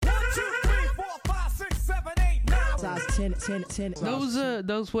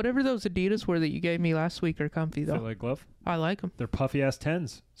Those whatever those Adidas were that you gave me last week are comfy though. Fit like glove. I like them. They're puffy ass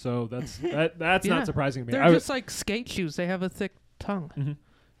 10s, so that's Yeah. not surprising to me. They're just like skate shoes. They have a thick tongue. Mm-hmm.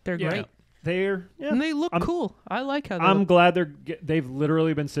 They're great. They're And they look cool. I like how they I'm look. Glad they've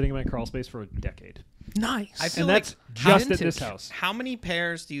literally been sitting in my crawl space for a decade. Nice. I feel And like that's just vintage. at this house. How many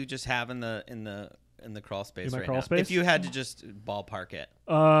pairs do you just have in the crawl space In my right crawl now? space? If you had to just ballpark it.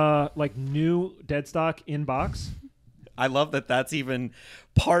 Like new dead stock in box. I love that that's even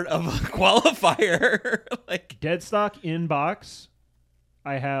part of a qualifier. Like Dead stock in box,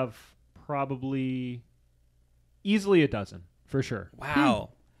 I have probably easily a dozen for sure. wow.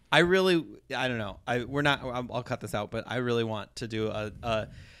 I don't know. I'll cut this out, but I really want to do a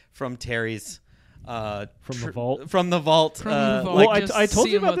from Terry's From the vault. From the vault. From the vault. Well, Like, just I told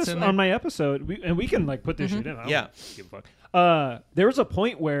you seeing about what's this in there. on my episode, we can like put this shit in. I don't Yeah. give a fuck. There was a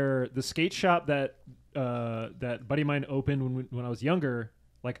point where the skate shop that buddy of mine opened when I was younger,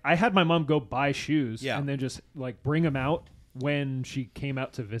 like I had my mom go buy shoes and then just like bring them out when she came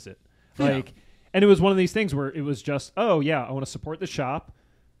out to visit. Like, and it was one of these things where it was just, oh yeah, I want to support the shop.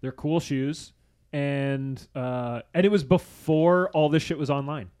 They're cool shoes, and it was before all this shit was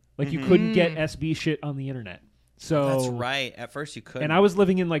online. Like you couldn't get SB shit on the internet. So That's right. At first you couldn't. and I was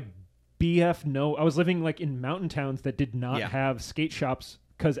living in like I was living like in mountain towns that did not have skate shops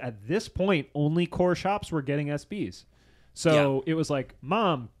because at this point only core shops were getting SBs. So it was like,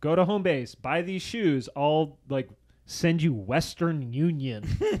 Mom, go to home base, buy these shoes. I'll like send you Western Union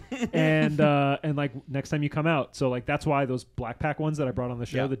and like next time you come out. So like that's why those black pack ones that I brought on the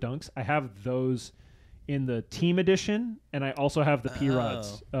show, the Dunks, I have those in the team edition, and I also have the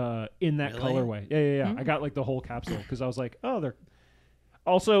P-Rods in that colorway. Yeah. I got like the whole capsule because I was like, oh, they're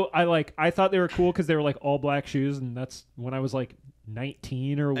also I thought they were cool because they were like all black shoes, and that's when I was like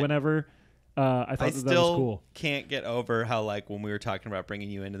 19 or whenever. I thought that was cool. Can't get over how like when we were talking about bringing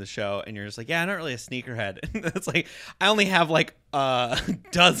you into the show and you're just like, yeah, I'm not really a sneakerhead. It's like I only have like a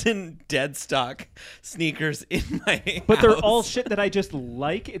dozen dead stock sneakers in my but house. they're all shit that I just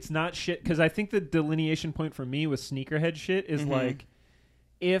like. It's not shit because I think the delineation point for me with sneakerhead shit is like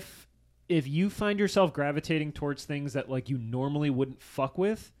if you find yourself gravitating towards things that like you normally wouldn't fuck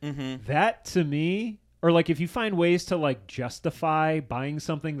with, that to me. Or like if you find ways to like justify buying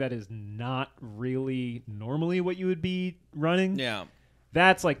something that is not really normally what you would be running. Yeah.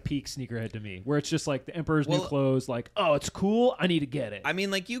 That's like peak sneakerhead to me, where it's just like the Emperor's new clothes, like, oh, it's cool, I need to get it. I mean,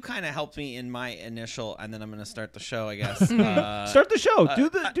 like you kind of helped me in my initial, and then I'm going to start the show, I guess. Start the show. Do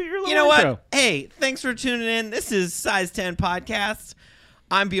your little You know intro. what? Hey, thanks for tuning in. This is Size 10 Podcast.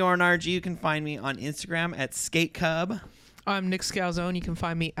 I'm Bjorn RG. You can find me on Instagram at SkateCub. I'm Nick Scalzone. You can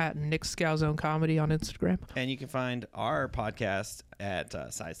find me at Nick Scalzone Comedy on Instagram. And you can find our podcast at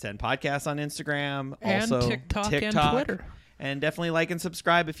Size 10 Podcast on Instagram. And also TikTok and Twitter. And definitely like and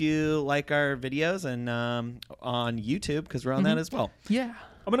subscribe if you like our videos and on YouTube because we're on that as well. Yeah.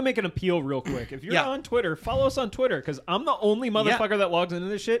 I'm going to make an appeal real quick. If you're on Twitter, follow us on Twitter because I'm the only motherfucker that logs into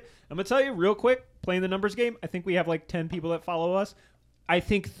this shit. I'm going to tell you real quick, playing the numbers game, I think we have like 10 people that follow us. I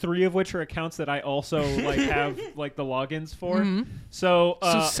think 3 of which are accounts that I also like have like the logins for. So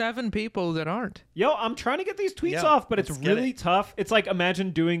 7 people that aren't. Yo, I'm trying to get these tweets off, but it's really tough. It's like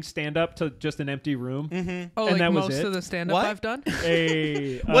imagine doing stand up to just an empty room. Oh, and like that was most it. of the stand up What? I've done.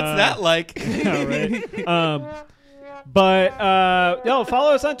 Hey, What's that like? Yeah, right. But yo,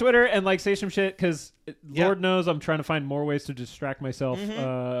 follow us on Twitter and like say some shit because Lord knows I'm trying to find more ways to distract myself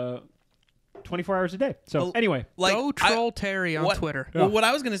 24 hours a day. So Well, anyway, like, Go troll Terry on Twitter. Well, what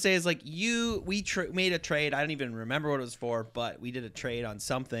I was going to say is like we made a trade. I don't even remember what it was for, but we did a trade on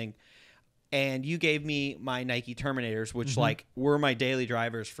something. And you gave me my Nike Terminators, which like were my daily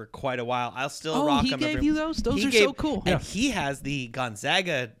drivers for quite a while. I'll still rock them. Oh, he gave you those? Those He are gave- so cool. And he has the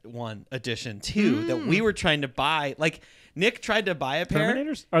Gonzaga one edition too that we were trying to buy. Like Nick tried to buy a pair.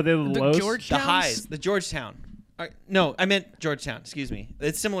 Terminators, are they the lows? The highs, the Georgetown. No, I meant Georgetown. Excuse me.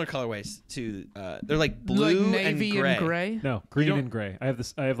 It's similar colorways to. They're like blue like navy and gray. No, green and gray. I have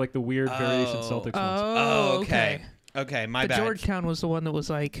this. I have like the weird variation Celtics ones. Oh, okay. Okay, my the bad. Georgetown was the one that was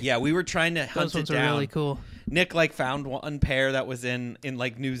like. Yeah, we were trying to hunt those ones it down. are really cool. Nick like found one pair that was in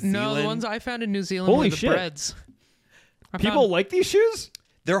like New Zealand. No, the ones I found in New Zealand Holy were the shit. breads. People like these shoes?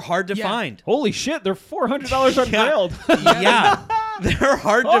 They're hard to Yeah. find. Holy shit! They're $400 on Grailed. Yeah. They're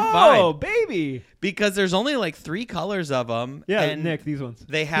hard to Oh, find baby! because there's only like 3 colors of them. Yeah, and Nick, these ones.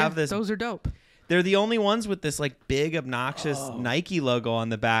 They have this. Those are dope. They're the only ones with this like big obnoxious Nike logo on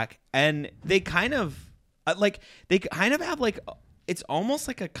the back, and they kind of have like It's almost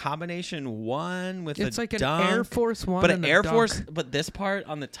like a combination one with It's a like an dunk, Air Force One, but and an a Air dunk. Force. But this part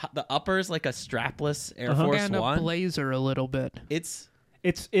on the top, the upper is like a strapless Air Force and One. a blazer a little bit. It's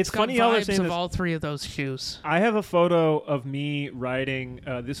It's Got funny how they're vibes saying of this. all three of those shoes. I have a photo of me riding.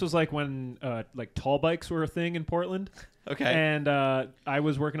 This was like when like tall bikes were a thing in Portland. okay. And I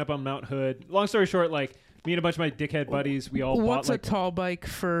was working up on Mount Hood. Long story short, like me and a bunch of my dickhead buddies, we all What's bought a like tall bike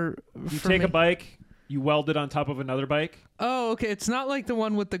for? you for take me? a bike, you weld it on top of another bike. Oh, okay. It's not like the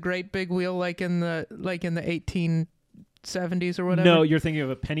one with the great big wheel, like in the 1870s or whatever. No, you're thinking of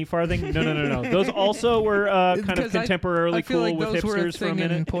a penny farthing. No. Those also were kind of 'Cause I contemporarily feel cool like with those were a hipsters for a thing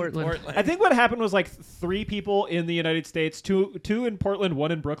minute. in Portland. I think what happened was like 3 people in the United States, two in Portland,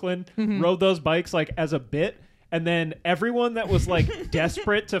 1 in Brooklyn, Mm-hmm. rode those bikes like as a bit. And then everyone that was like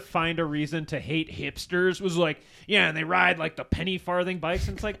desperate to find a reason to hate hipsters was like, yeah, and they ride like the penny farthing bikes.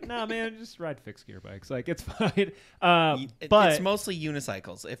 And it's like, nah, man, just ride fixed gear bikes. Like it's fine. But it's mostly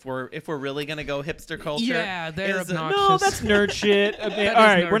unicycles. If we're really gonna go hipster culture, Yeah, they're is- obnoxious. no, that's nerd shit. I mean, That all is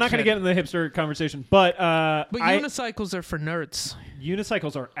right, nerd we're not going to shit. get into the hipster conversation, but unicycles are for nerds.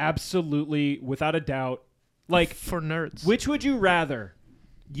 unicycles are absolutely, without a doubt, like, For nerds. which would you rather,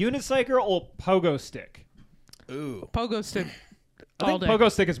 unicycle or pogo stick? Ooh. Pogo stick. I all think day. pogo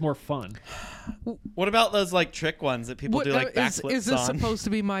stick is more fun. What about those like trick ones that people What, do like is backflips this on? supposed to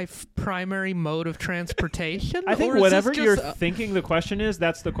be my primary mode of transportation? I think Or is whatever this you're just, thinking the question is,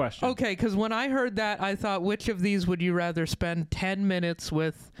 that's the question. Okay, because when I heard that, I thought, which of these would you rather spend 10 minutes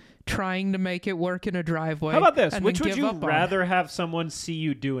with trying to make it work in a driveway? How about this? and Which then would give you up on? rather have someone see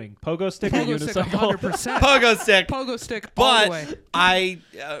you doing? Pogo stick or Pogo stick, unicycle? 100%. Pogo stick. Pogo stick all the way. But I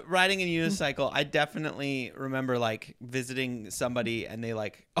riding a unicycle, I definitely remember like visiting somebody and they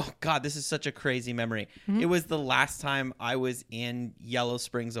like, oh God, this is such a crazy memory. Mm-hmm. It was the last time I was in Yellow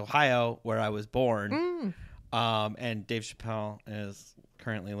Springs, Ohio, where I was born. And Dave Chappelle is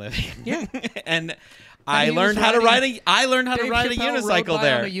currently living. Yeah. And he I was learned how to riding- ride a Dave ride a Chappelle rode unicycle by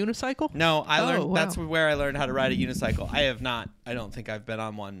there. on a unicycle? No, I learned. wow. That's where I learned how to ride a unicycle. I have not. I don't think I've been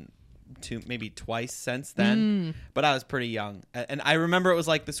on one, maybe twice since then. But I was pretty young, and I remember it was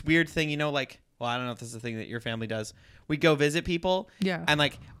like this weird thing. You know, like, well, I don't know if this is a thing that your family does. We go visit people, Yeah. and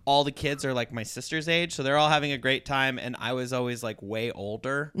like all the kids are like my sister's age, so they're all having a great time, and I was always like way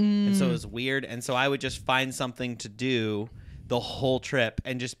older, and so it was weird. And so I would just find something to do the whole trip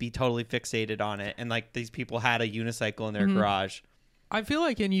and just be totally fixated on it. And like these people had a unicycle in their garage. I feel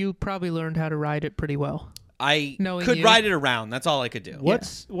like you probably learned how to ride it pretty well. I Knowing could you. ride it around. That's all I could do.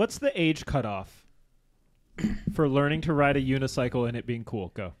 What's the age cutoff for learning to ride a unicycle and it being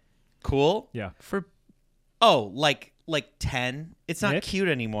cool? Go. Cool? Yeah. For Oh, like 10? It's not Nick? cute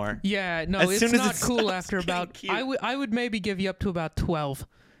anymore. Yeah, no, As it's soon as not it cool stops after getting about. cute. I would maybe give you up to about 12.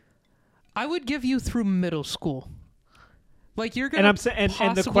 I would give you through middle school. Like you're gonna. And I'm saying, and the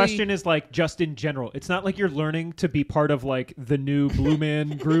possibly- question is like just in general. It's not like you're learning to be part of like the new Blue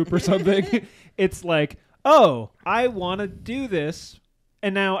Man group or something. It's like, oh, I want to do this,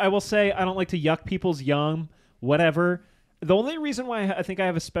 and now I will say I don't like to yuck people's yum, whatever. The only reason why I think I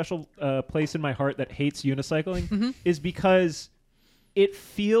have a special place in my heart that hates unicycling is because it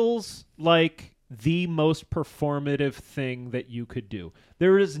feels like the most performative thing that you could do.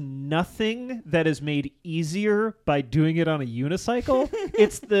 There is nothing that is made easier by doing it on a unicycle.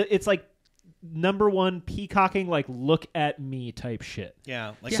 It's like number one peacocking, like look at me type shit.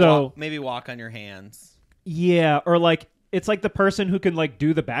 Yeah. Like So- maybe walk on your hands. Yeah, or like it's like the person who can like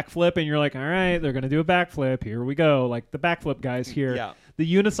do the backflip and you're like, all right, they're going to do a backflip. Here we go. Like the backflip guys here. Yeah.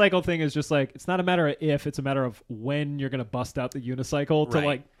 The unicycle thing is just like, it's not a matter of if, it's a matter of when you're going to bust out the unicycle to Right.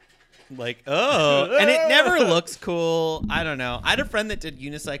 like, Like, oh. And it never looks cool. I don't know. I had a friend that did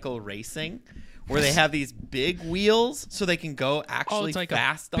unicycle racing where they have these big wheels so they can go Oh, actually it's like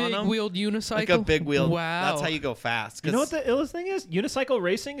fast a on big them. wheeled unicycle. Like a big wheel. Wow. That's how you go fast. you know what the illest thing is? Unicycle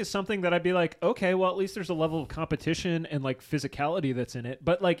racing is something that I'd be like, okay, well, at least there's a level of competition and like physicality that's in it.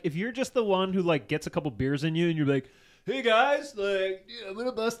 But like, if you're just the one who like gets a couple beers in you and you're like, hey guys, like, yeah, I'm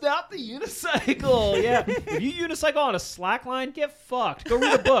gonna bust out the unicycle. Yeah, if you unicycle on a slack line, get fucked. Go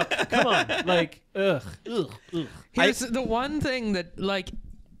read a book. Come on, like, ugh. Here's the one thing that like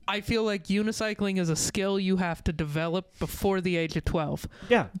I feel like unicycling is a skill you have to develop before the age of 12.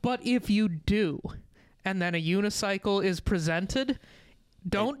 Yeah, But if you do, and then a unicycle is presented,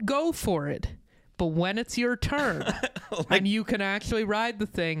 don't go for it. But when it's your turn and you can actually ride the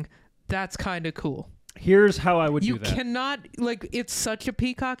thing, that's kind of cool. here's how I would You do that. cannot, like, it's such a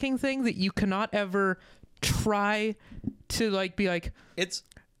peacocking thing that you cannot ever try to, like, be like, It's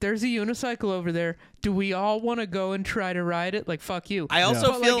there's a unicycle over there. Do we all want to go and try to ride it? Like, fuck you. I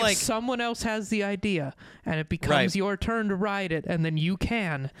also feel like like if someone else has the idea and it becomes your turn to ride it, and then you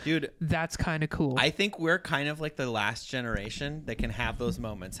can, dude, that's kind of cool. I think we're kind of like the last generation that can have those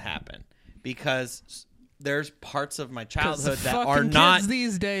moments happen, because there's parts of my childhood that are not. Kids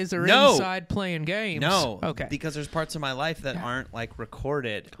these days are inside playing games. No, okay. Because there's parts of my life that aren't like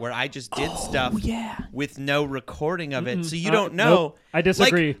recorded, where I just did stuff with no recording of it, so you don't know. Nope. I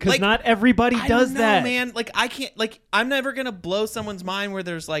disagree, because not everybody does I don't know, that, man. Like, I can't. Like, I'm never gonna blow someone's mind where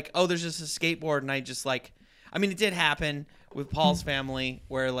there's like, oh, there's just a skateboard, and I just like. I mean, it did happen with Paul's family,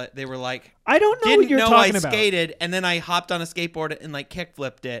 where they were like, I don't know what you're talking about. I skated, and then I hopped on a skateboard and like kick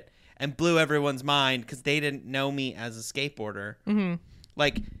flipped it. And blew everyone's mind because they didn't know me as a skateboarder. Mm-hmm.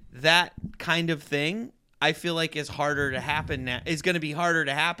 Like, that kind of thing, I feel like is harder to happen now. Is going to be harder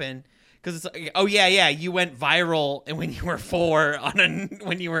to happen because it's like, oh yeah, you went viral, and when you were 4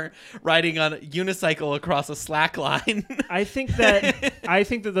 when you were riding on a unicycle across a slack line. I think that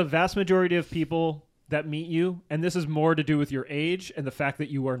the vast majority of people that meet you, and this is more to do with your age and the fact that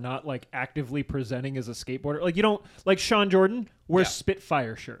you are not like actively presenting as a skateboarder. Like, you don't like Sean Jordan wears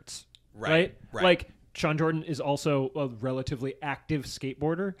Spitfire shirts. Right. Like, Sean Jordan is also a relatively active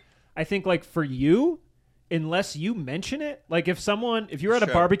skateboarder. I think, like, for you, unless you mention it, like, if you're at a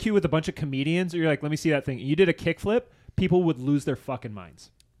barbecue with a bunch of comedians, or you're like, let me see that thing, and you did a kickflip, people would lose their fucking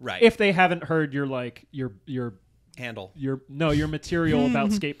minds. Right. If they haven't heard your handle, your material about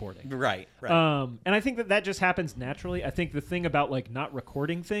skateboarding. Right. And I think that just happens naturally. I think the thing about like not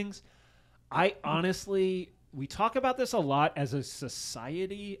recording things, I honestly, we talk about this a lot as a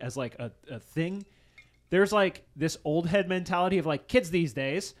society, as like a thing. There's like this old head mentality of like kids these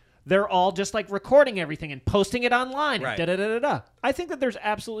days, they're all just like recording everything and posting it online. Right. And I think that there's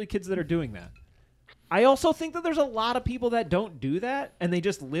absolutely kids that are doing that. I also think that there's a lot of people that don't do that, and they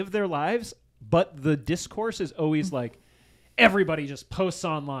just live their lives. But the discourse is always like, everybody just posts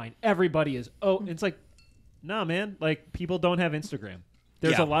online. Everybody is, it's like, nah, man. Like, people don't have Instagram.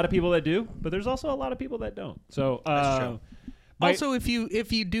 There's a lot of people that do, but there's also a lot of people that don't. So, that's true. Also, if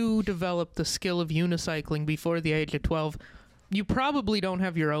you do develop the skill of unicycling before the age of 12, you probably don't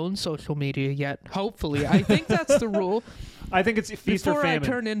have your own social media yet. Hopefully. I think that's the rule. I think it's feast or famine.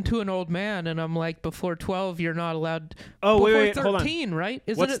 Before I turn into an old man and I'm like, before 12, you're not allowed. Oh, wait, 13, hold on. Right?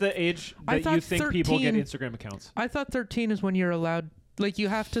 What's the age that you think 13, people get Instagram accounts? I thought 13 is when you're allowed. Like, you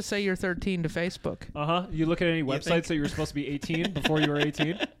have to say you're 13 to Facebook. You look at any websites that you were supposed to be 18 before you were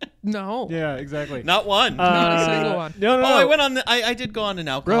 18? No. Yeah, exactly. Not one. Not a single one. No. I went on. I did go on an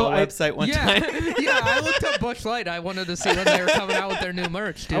alcohol website one time. Yeah, I looked up Busch Light. I wanted to see when they were coming out with their new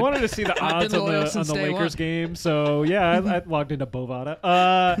merch, dude. I wanted to see the odds on the Lakers game. So, yeah, I logged into Bovada.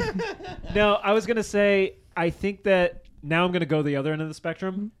 No, I was going to say, I think that now I'm going to go the other end of the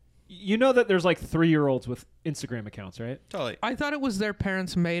spectrum. You know that there's like 3-year-olds with Instagram accounts, right? Totally. I thought it was their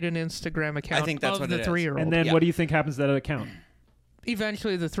parents made an Instagram account. I think that's of what the it is. 3-year-old. And then what do you think happens to that account?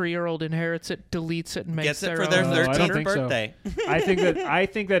 Eventually, the 3-year-old inherits it, deletes it, and makes Gets it their for own. their I don't 13th think so. birthday. I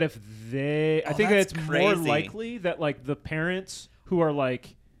think that if they, I think that it's crazy. more likely that like the parents who are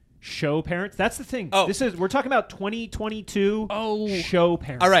like show parents. That's the thing. Oh. We're talking about 2022 show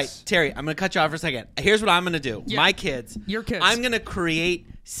parents. All right, Terry, I'm going to cut you off for a second. Here's what I'm going to do. Yeah. My kids. Your kids. I'm going to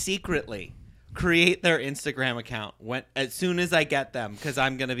secretly create their Instagram account as soon as I get them, because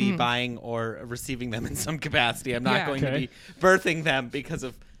I'm going to be buying or receiving them in some capacity. I'm not going to be birthing them because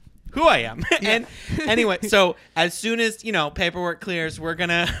of who I am. And anyway, so as soon as, paperwork clears, we're going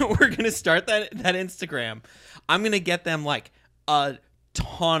to start that Instagram. I'm going to get them like a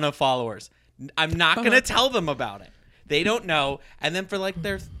ton of followers. I'm not going to tell them about it. They don't know. And then for like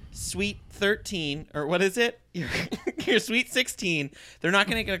their sweet 13, or what is it? Your sweet 16, they're not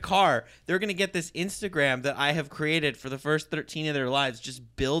going to get a car. They're going to get this Instagram that I have created for the first 13 of their lives,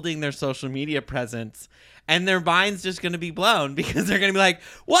 just building their social media presence. And their mind's just going to be blown because they're going to be like,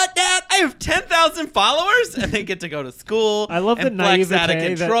 what, Dad? I have 10,000 followers? And they get to go to school. I love the naivete out of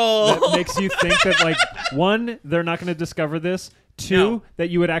control. that makes you think that, like, one, they're not going to discover this. Two, that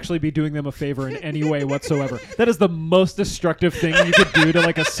you would actually be doing them a favor in any way whatsoever. That is the most destructive thing you could do to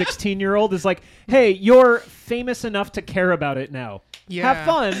like a 16-year-old is like, hey, you're famous enough to care about it now. Yeah. Have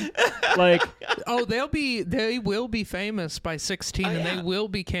fun. Like, they will be famous by 16 and they will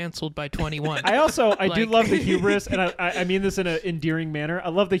be canceled by 21. I do love the hubris, and I mean this in an endearing manner. I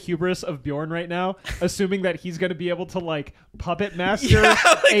love the hubris of Bjorn right now, assuming that he's going to be able to like puppet master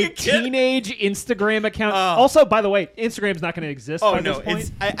a teenage Instagram account. Also, by the way, Instagram's not going to exist by this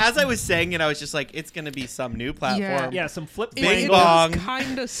point. As I was saying it, I was just like, it's going to be some new platform. Yeah, some flip Bing Bong.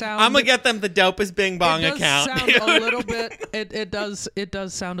 Kind of sound. I'm gonna get them the dopest Bing Bong account. Sound a little bit. It does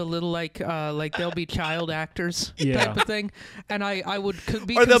sound a little like they'll be child actors type of thing, and I would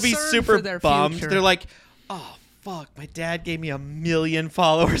be or they'll be concerned super for their bummed. future. They're like, oh fuck, my dad gave me 1 million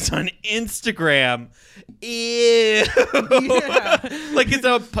followers on Instagram. Ew. Yeah. Like it's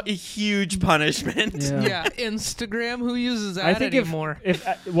a huge punishment. Yeah, Instagram. Who uses that anymore?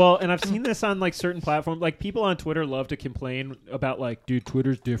 And I've seen this on like certain platforms. Like people on Twitter love to complain about like, dude,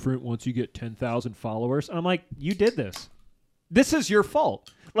 Twitter's different once you get 10,000 followers. And I'm like, you did this. This is your fault.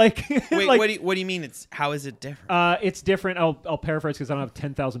 Like, wait, like, what do you mean? How is it different? It's different. I'll paraphrase because I don't have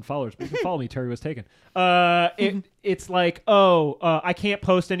 10,000 followers, but you can follow me. Terry was taken. It's like, I can't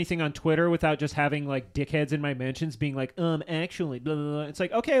post anything on Twitter without just having like dickheads in my mentions being like, actually, blah, blah, blah. It's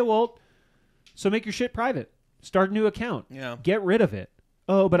like, okay, well, so make your shit private. Start a new account. Yeah. Get rid of it.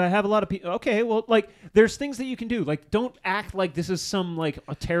 Oh, but I have a lot of people. Okay, well, like, there's things that you can do. Like, don't act like this is some, like,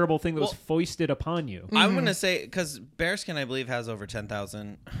 a terrible thing that was foisted upon you. I'm going to say, because Bearskin, I believe, has over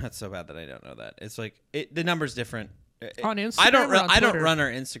 10,000. That's so bad that I don't know that. It's like, the number's different. On Instagram I don't run our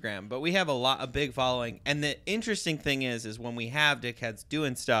Instagram, but we have a big following. And the interesting thing is when we have dickheads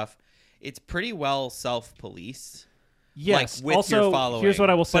doing stuff, it's pretty well self-policed. Yes. Like with also, your following. Here's what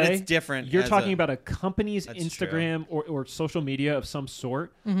I will say. But it's different. You're talking about a company's Instagram or social media of some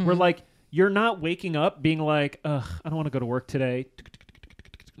sort where, like, you're not waking up being like, ugh, I don't want to go to work today.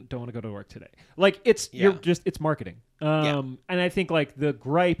 Don't want to go to work today. Like, it's marketing. And I think, like, the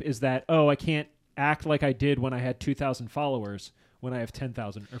gripe is that, I can't act like I did when I had 2,000 followers when I have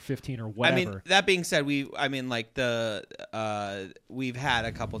 10,000 or 15 or whatever. I mean, that being said, we've had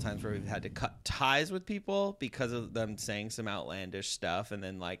a couple times where we've had to cut ties with people because of them saying some outlandish stuff and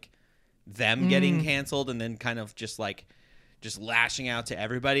then like them getting canceled and then kind of just lashing out to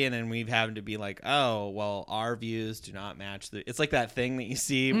everybody, and then we've had to be like, oh, well, our views do not match it's like that thing that you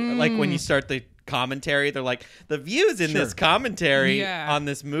see like when you start the commentary, they're like, the views in this commentary on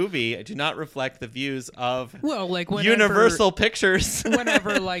this movie do not reflect the views of Universal Pictures.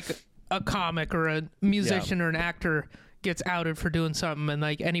 Whenever like a comic or a musician or an actor gets outed for doing something, and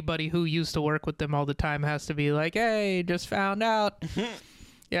like anybody who used to work with them all the time has to be like, hey, just found out.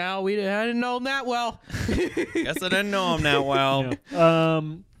 Yeah, I didn't know him that well. Guess I didn't know him that well.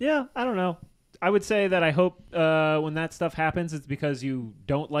 I don't know. I would say that I hope when that stuff happens, it's because you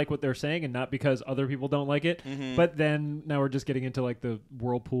don't like what they're saying and not because other people don't like it. But then now we're just getting into like the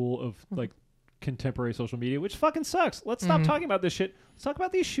whirlpool of like contemporary social media, which fucking sucks. Let's stop talking about this shit. Let's talk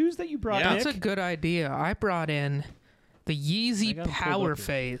about these shoes that you brought in. That's a good idea. I brought in the Yeezy Power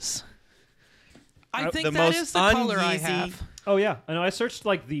Phase. I think that is the color I have. Oh, yeah. I know. I searched,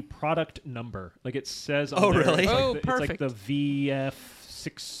 like, the product number. Like, it says on there. Really? Perfect. It's like the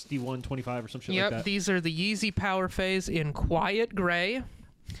VF6125 or some shit like that. Yep, these are the Yeezy Power Phase in quiet gray.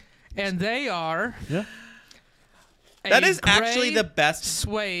 And they are... Yeah. That is actually the best...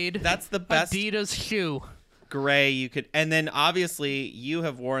 suede That's the best... Adidas shoe. Gray you could... And then, obviously, you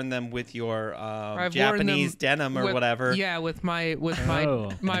have worn them with your Japanese denim or whatever. Yeah, with my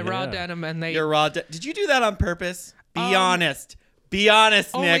raw denim. And they... Your raw... Did you do that on purpose? Be honest. Be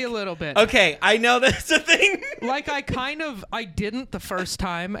honest, Nick. Only a little bit. Okay, I know that's a thing. Like, I didn't the first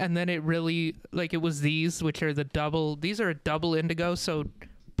time, and then it really, like, it was these, which are these are a double indigo, so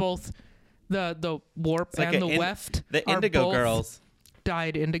both the warp like and the weft the are indigo both girls.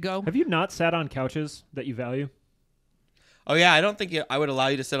 Dyed indigo. Have you not sat on couches that you value? Oh, yeah, I don't think I would allow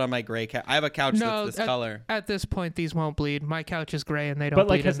you to sit on my gray couch. I have a couch that's this color. At this point, these won't bleed. My couch is gray, and they don't bleed. But,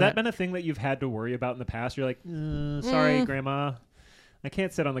 like, has that been a thing that you've had to worry about in the past? You're like, sorry, Grandma. I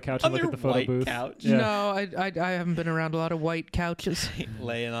can't sit on the couch and look at the photo booth. Couch? Yeah. No, I haven't been around a lot of white couches.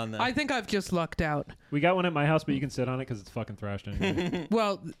 Laying on them. I think I've just lucked out. We got one at my house, but you can sit on it because it's fucking thrashed anyway.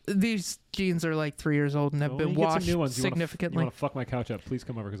 Well, these jeans are like 3 years old and have been washed significantly. You want to fuck my couch up? Please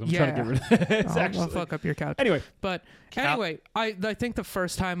come over because I'm trying to get rid of it. I'll fuck up your couch. Anyway. But anyway, I think the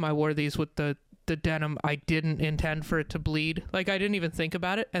first time I wore these with the denim, I didn't intend for it to bleed. Like, I didn't even think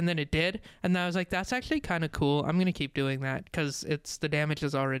about it, and then it did. And then I was like, that's actually kind of cool. I'm going to keep doing that because the damage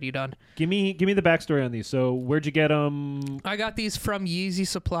is already done. Give me the backstory on these. So where'd you get them? I got these from Yeezy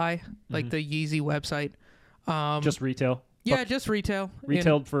Supply, like the Yeezy website. Just retail? Yeah, just retail.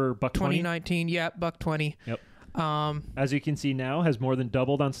 Retailed for $1.20? 2019, yeah, $1.20. Yep. As you can see now, has more than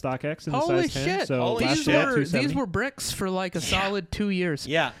doubled on StockX in the Holy size 10. shit! So Holy last shit. year, 270. These were bricks for like a solid 2 years.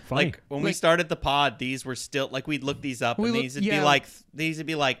 Yeah, Funny. like when we started the pod, these were still like we'd look these up, and these would be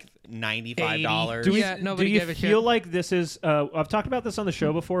like $95. Do nobody you gave a feel shit. like this is? I've talked about this on the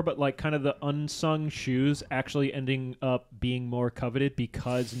show before, but like kind of the unsung shoes actually ending up being more coveted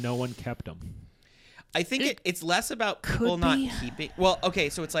because no one kept them. I think it's less about people not keeping. Well, okay,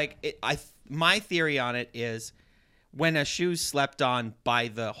 so it's like my theory on it is when a shoe's slept on by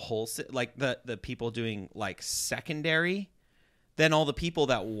the wholesale, like the people doing like secondary, then all the people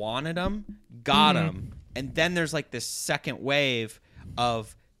that wanted them got them, and then there's like this second wave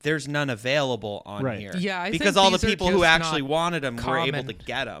of there's none available on here. Yeah, because all the people who actually wanted them were able to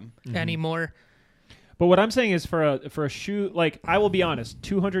get them anymore. But what I'm saying is for a shoe, like I will be honest,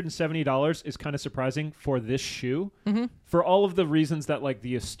 $270 is kind of surprising for this shoe for all of the reasons that like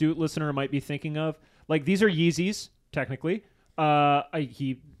the astute listener might be thinking of. Like these are Yeezys, technically.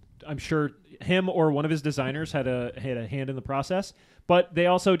 I'm sure him or one of his designers had a hand in the process, but they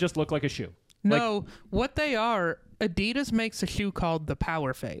also just look like a shoe. No, what they are, Adidas makes a shoe called the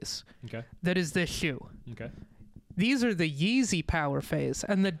Power Phase. Okay. That is this shoe. Okay. These are the Yeezy Power Phase,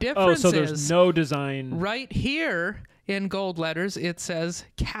 and the difference so there's is no design right here in gold letters. It says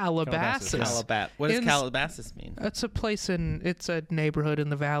Calabasas. What does Calabasas mean? It's a place it's a neighborhood in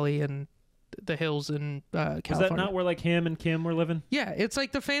the valley and the hills in California. Is that not where like him and Kim were living? Yeah, it's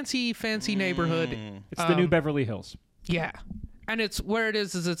like the fancy neighborhood. It's the new Beverly Hills. Yeah, and it's where it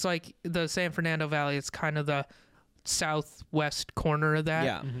is it's like the San Fernando Valley. It's kind of the southwest corner of that.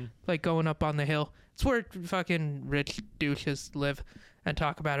 Yeah. Like going up on the hill. It's where fucking rich douches live and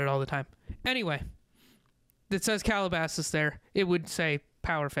talk about it all the time. Anyway, it says Calabasas there. It would say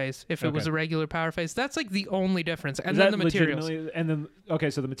Power Phase if it was a regular Power Phase. That's like the only difference. And then the materials. And then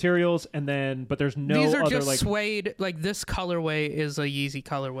so the materials and then but there's no These are other just like suede. Like this colorway is a Yeezy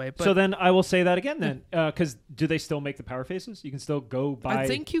colorway. But so then I will say that again then because do they still make the Power Faces? You can still go buy. I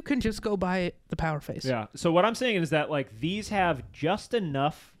think you can just go buy the Power Phase. Yeah. So what I'm saying is that like these have just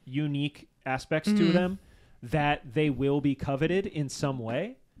enough unique aspects to them that they will be coveted in some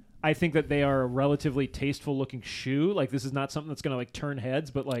way. I think that they are a relatively tasteful looking shoe. Like this is not something that's going to like turn heads,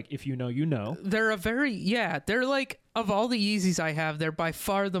 but like if you know, you know. They're they're like of all the Yeezys I have, they're by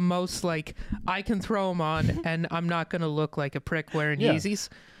far the most like I can throw them on and I'm not going to look like a prick wearing Yeezys.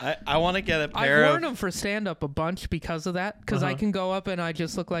 I want to get a pair I've worn them for stand up a bunch because of that. Because I can go up and I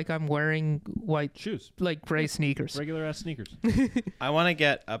just look like I'm wearing white shoes, like gray sneakers, regular ass sneakers. I want to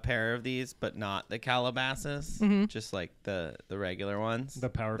get a pair of these, but not the Calabasas, just like the regular ones, the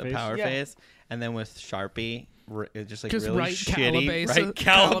Power Phase, Phase, and then with Sharpie. Just like just really write shitty,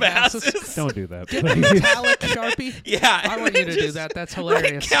 Calabasas. Don't do that. Get a metallic Sharpie. Yeah, I want you to do that. That's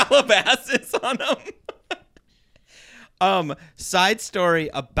hilarious. Calabasas on them. Side story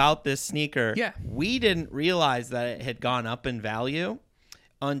about this sneaker. Yeah, we didn't realize that it had gone up in value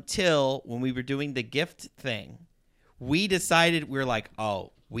until when we were doing the gift thing. We decided we were like,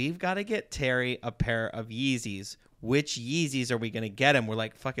 oh, we've got to get Terry a pair of Yeezys. Which Yeezys are we going to get him? We're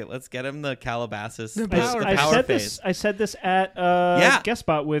like, fuck it, let's get him the Calabasas. The Power Phase. I said this at Guest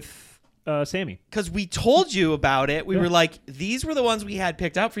Spot with Sammy. Because we told you about it. We were like, these were the ones we had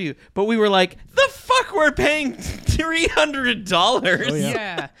picked out for you. But we were like, the fuck, we're paying $300. Oh,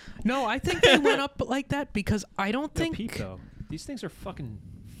 yeah. No, I think they went up like that because I don't think... Pete, though, these things are fucking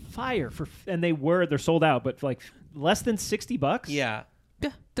fire. And they're sold out, but for like less than $60. Yeah. Yeah,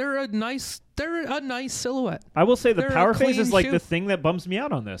 they're a nice silhouette. I will say the Power Phase is like shoe. the thing that bums me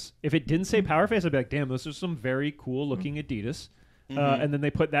out on this. If it didn't say Power Phase, I'd be like, damn, those are some very cool looking Adidas. And then they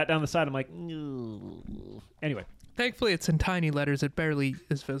put that down the side. I'm like, anyway. Thankfully, it's in tiny letters. It barely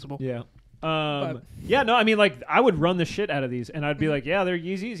is visible. Yeah. Yeah, no, I mean, like, I would run the shit out of these, and I'd be like, yeah, they're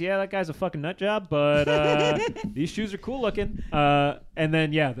Yeezys. Yeah, that guy's a fucking nut job, but these shoes are cool looking. And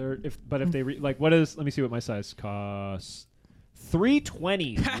then, yeah, if they let me see what my size costs.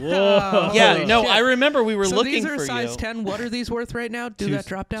 $320. Whoa. Yeah, no, I remember we were so looking these are for size you. 10. What are these worth right now? That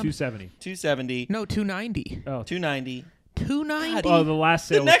drop down? 270. 270. No, 290. Oh, 290. 290. Oh, the last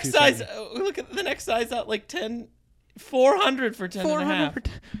sale. The next size. Look at the next size out like 400 for 10 and a half.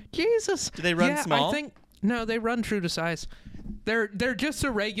 Jesus. Do they run small? I think no, they run true to size. They're just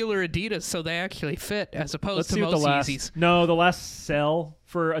a regular Adidas, so they actually fit as opposed to most Yeezys. No, the last sell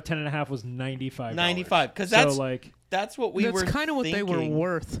for a 10.5 was $95. $95, because that's what we were. That's kind of what they were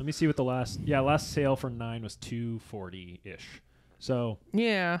worth. Let me see what the last sale for 9 was $240-ish. So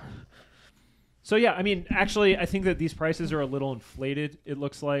yeah. So yeah, I mean, actually, I think that these prices are a little inflated. It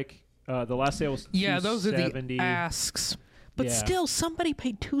looks like the last sale was $270. Those are the asks. But still, somebody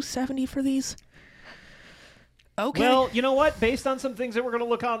paid $270 for these. Okay. Well, you know what? Based on some things that we're going to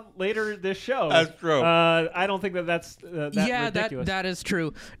look on later this show, That's true. I don't think that's that ridiculous. that is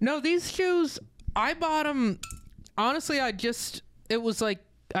true. No, these shoes, I bought them. Honestly, it was like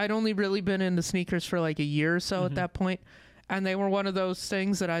I'd only really been into sneakers for like a year or so at that point, and they were one of those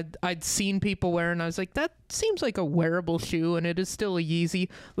things that I'd seen people wear, and I was like, that seems like a wearable shoe, and it is still a Yeezy.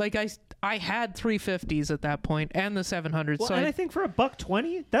 Like I had 350s at that point and the 700s. Well, so and I think for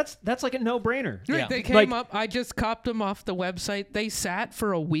 $120, that's like a no-brainer. Right, they came up. I just copped them off the website. They sat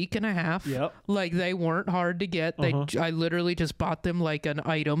for a week and a half. Yep. Like they weren't hard to get. I literally just bought them like an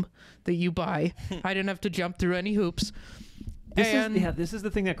item that you buy. I didn't have to jump through any hoops. This is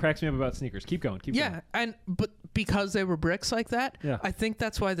the thing that cracks me up about sneakers. Keep going. But because they were bricks like that, I think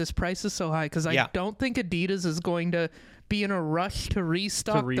that's why this price is so high. Because I don't think Adidas is going to be in a rush to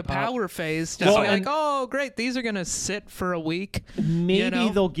restock the power phase. Just like, oh, great, these are going to sit for a week. Maybe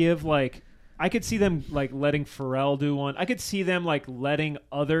they'll give like. I could see them like letting Pharrell do one. I could see them like letting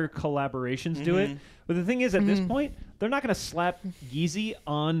other collaborations do it. But the thing is, at this point, they're not going to slap Yeezy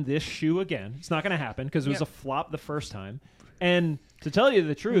on this shoe again. It's not going to happen because it was a flop the first time. And to tell you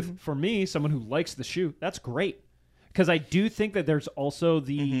the truth, for me, someone who likes the shoe, that's great. Because I do think that there's also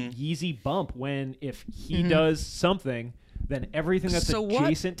the Yeezy bump when if he does something, then everything that's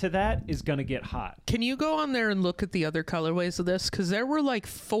adjacent to that is going to get hot. Can you go on there and look at the other colorways of this? Because there were like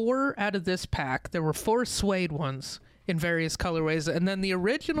 4 out of this pack. There were 4 suede ones in various colorways. And then the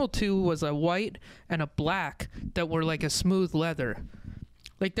original 2 was a white and a black that were like a smooth leather.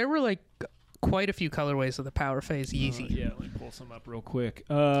 Like there were like quite a few colorways of the Power Phase Yeezy. Let me pull some up real quick.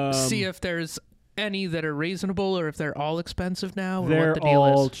 See if there's any that are reasonable or if they're all expensive now. Or they're what the deal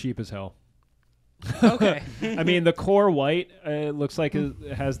all is. cheap as hell. Okay. I mean, the core white looks like it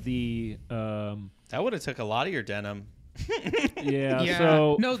has the. That would have took a lot of your denim. Yeah.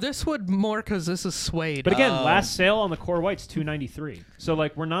 So no, this would more because this is suede. But again, last sale on the core white's $293. So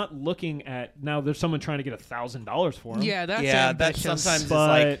like we're not looking at now. There's someone trying to get $1,000 for them. Yeah, that's that ambitious. sometimes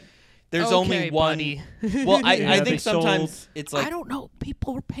But is like. There's only one. Buddy. Well, I think sometimes it's like I don't know.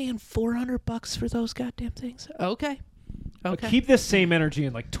 People were paying $400 for those goddamn things. Okay. Keep this same energy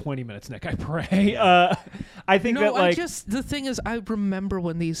in like 20 minutes, Nick. I pray. I think that like the thing is, I remember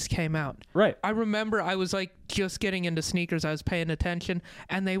when these came out. Right. I remember I was like just getting into sneakers. I was paying attention,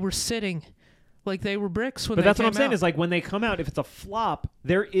 and they were sitting like they were bricks when. But they that's what I'm saying out. is like when they come out, if it's a flop,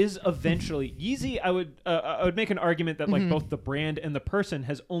 there is eventually Yeezy. I would make an argument that like both the brand and the person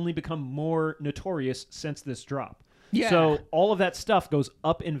has only become more notorious since this drop. Yeah. So all of that stuff goes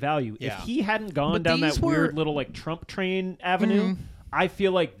up in value. Yeah. If he hadn't gone down that weird little like Trump train avenue, I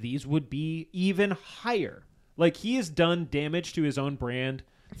feel like these would be even higher. Like he has done damage to his own brand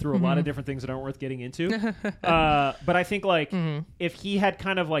through a lot of different things that aren't worth getting into. But I think like if he had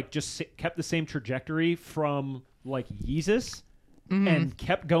kind of like just kept the same trajectory from like Yeezus and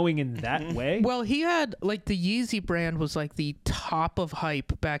kept going in that way. Well, he had like the Yeezy brand was like the top of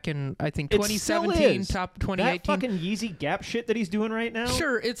hype back in I think 2017, top 2018. That fucking Yeezy Gap shit that he's doing right now.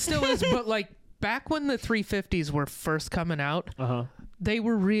 Sure, it still is, but like back when the 350s were first coming out, they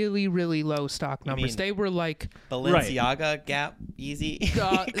were really, really low stock numbers. They were like Balenciaga Gap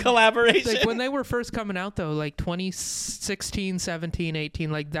Yeezy collaboration. Like when they were first coming out though, like 2016, 17,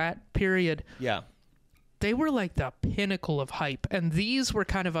 18, like that period. Yeah. They were like the pinnacle of hype, and these were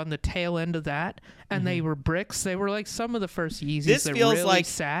kind of on the tail end of that, and they were bricks. They were like some of the first Yeezys that really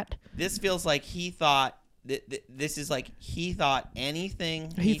sat. This feels like he thought. This is like he thought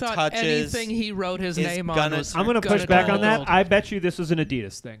anything he thought touches, anything he wrote his name on. I'm going to push back on that. I bet you this was an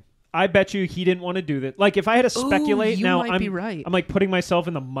Adidas thing. I bet you he didn't want to do that. Like if I had to speculate, you now might be right. I'm like putting myself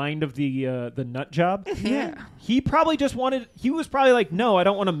in the mind of the nut job. Yeah. He probably just wanted. He was probably like, no, I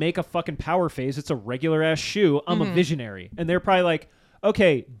don't want to make a fucking Power Phase. It's a regular ass shoe. I'm a visionary, and they're probably like,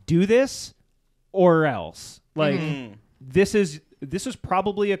 okay, do this or else. Like this is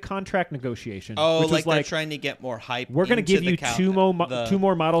probably a contract negotiation. Oh, which like they're trying to get more hype. We're going to give you two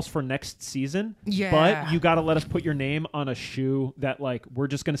more models for next season. Yeah. But you got to let us put your name on a shoe that like we're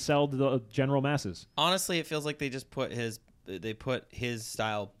just going to sell to the general masses. Honestly, it feels like they just put his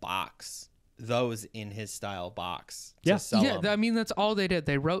style box. Those in his style box. Yeah. To sell them. I mean, that's all they did.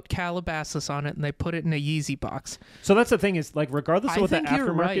 They wrote Calabasas on it, and they put it in a Yeezy box. So that's the thing is, like, regardless of what the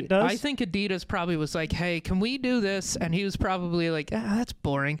aftermarket does. I think Adidas probably was like, hey, can we do this? And he was probably like, that's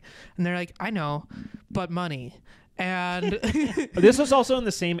boring. And they're like, I know, but money. And this was also in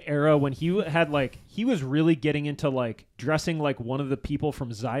the same era when he was really getting into like dressing like one of the people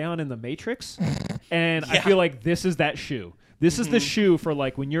from Zion in the Matrix. And I feel like this is that shoe. This is the shoe for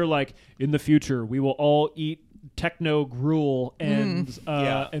like when you're like, in the future, we will all eat techno gruel and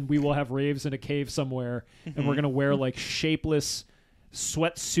and we will have raves in a cave somewhere and we're gonna wear like shapeless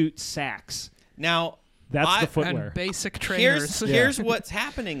sweatsuit sacks. Now that's the footwear. And basic trainers. Here's what's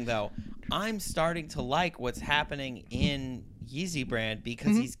happening though. I'm starting to like what's happening in Yeezy brand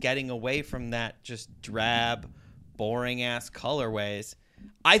because he's getting away from that just drab, boring ass colorways.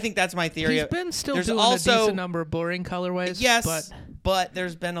 I think that's my theory. He's been still doing a decent number of boring colorways. Yes, but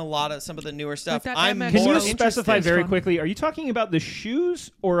there's been a lot of some of the newer stuff. Like Can you specify very quickly? Are you talking about the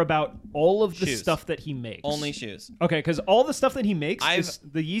shoes or about all of the stuff that he makes? Only shoes. Okay, because all the stuff that he makes,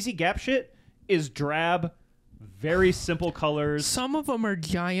 the Yeezy Gap shit is drab, very simple colors. Some of them are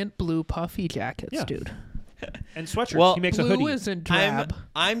giant blue puffy jackets, dude. And sweatshirts. Well, he makes a hoodie. Blue isn't drab.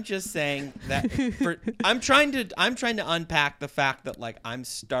 I'm just saying that I'm trying to unpack the fact that like I'm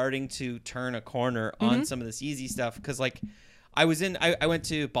starting to turn a corner on some of this Yeezy stuff because like I went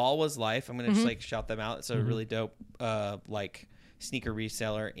to Ball Was Life. I'm gonna just like shout them out. It's a really dope like sneaker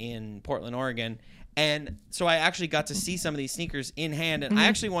reseller in Portland, Oregon. And so I actually got to see some of these sneakers in hand, and I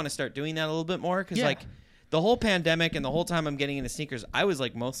actually want to start doing that a little bit more because like the whole pandemic and the whole time I'm getting into sneakers, I was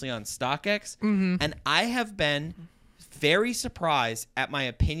like mostly on StockX, and I have been very surprised at my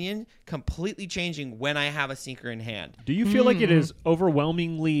opinion completely changing when I have a sneaker in hand. Do you feel like it is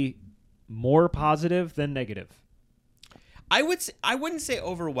overwhelmingly more positive than negative? I wouldn't say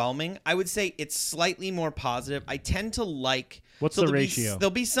overwhelming. I would say it's slightly more positive. I tend to like. What's the ratio? There'll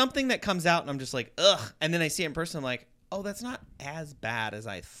be something that comes out and I'm just like, ugh, and then I see it in person. I'm like, oh, that's not as bad as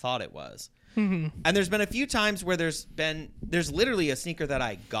I thought it was. And there's been a few times where there's literally a sneaker that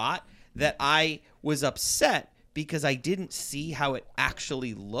I got that I was upset because I didn't see how it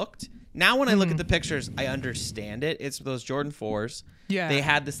actually looked. Now when I look at the pictures, I understand it. It's those Jordan 4s. Yeah. They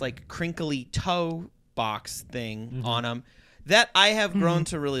had this like crinkly toe box thing on them that I have grown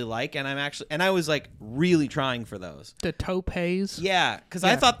to really like, and I was like really trying for those. The topes. Yeah, because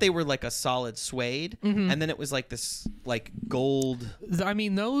I thought they were like a solid suede, and then it was like this like gold. I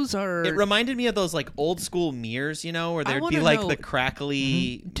mean, those are. It reminded me of those like old school mirrors, you know, where there'd be like the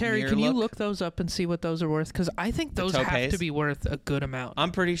crackly. Terry, can you look those up and see what those are worth? Because I think those have to be worth a good amount.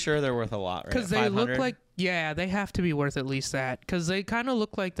 I'm pretty sure they're worth a lot, right? Because they look like. Yeah, they have to be worth at least that. Because they kind of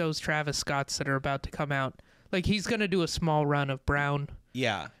look like those Travis Scotts that are about to come out. Like, he's going to do a small run of brown.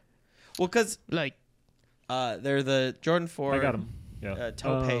 Yeah. Well, because, like, they're the Jordan 4. I got them. Yeah.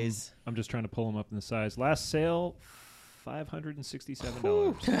 Topes. I'm just trying to pull them up in the size. Last sale,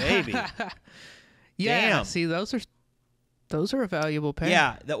 $567. Baby. Yeah. Damn. See, those are a valuable pair.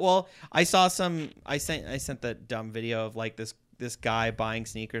 Yeah. Well, I saw some. I sent that dumb video of like this guy buying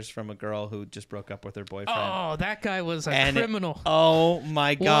sneakers from a girl who just broke up with her boyfriend. Oh, that guy was a criminal. Oh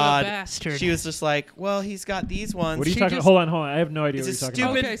my God. What a bastard. She was just like, well, he's got these ones. What are you talking about? Hold on. I have no idea what you're talking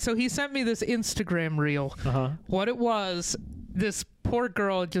about. Okay, so he sent me this Instagram reel. What it was, this poor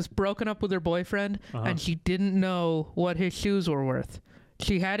girl had just broken up with her boyfriend, and she didn't know what his shoes were worth.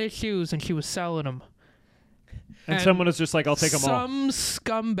 She had his shoes, and she was selling them. And someone is just like, I'll take them all. Some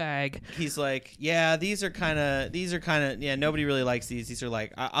scumbag. He's like, yeah, these are kind of, yeah, nobody really likes these. These are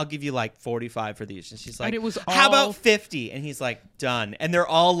like, I'll give you like 45 for these. And she's like, and it was how about 50? And he's like, done. And they're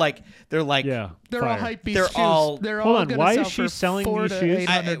all like, they're all hype beast shoes. Hold on, why is she selling these shoes?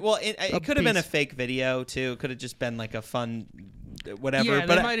 It could have been a fake video too. It could have just been like a fun whatever. Yeah,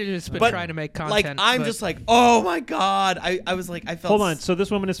 they might have just been trying to make content. Like, I'm just like, oh my God. I was like, I felt. Hold on. So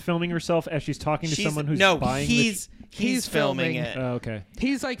this woman is filming herself as she's talking to someone who's buying. He's filming it. Oh, okay.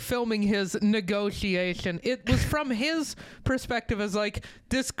 He's like filming his negotiation. It was from his perspective as like,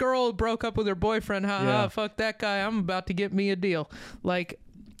 this girl broke up with her boyfriend. Fuck that guy. I'm about to get me a deal. Like,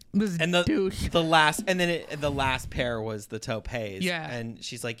 this douche. The last pair was the topes. Yeah. And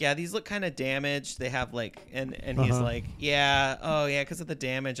she's like, yeah, these look kind of damaged. They have like, and he's like, yeah, oh yeah, because of the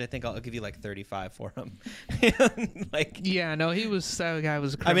damage, I think I'll give you like 35 for them. Like, yeah, no, that guy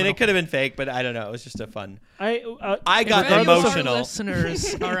was a criminal. I mean, it could have been fake, but I don't know. It was just a fun. I got if emotional. Our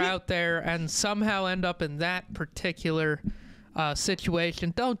listeners are out there and somehow end up in that particular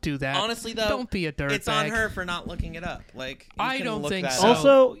situation, don't do that. Honestly, though, don't be a dirtbag. It's on her for not looking it up. Like, I don't think so.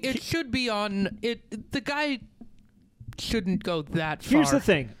 Also, it should be on it. The guy shouldn't go that far. Here's the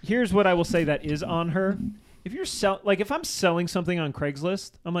thing. Here's what I will say that is on her. If you're if I'm selling something on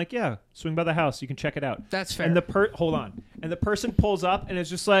Craigslist, I'm like, yeah, swing by the house. You can check it out. That's fair. And hold on. And the person pulls up and it's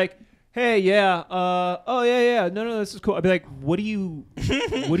just like, hey, yeah, oh yeah, no, this is cool. I'd be like, what are you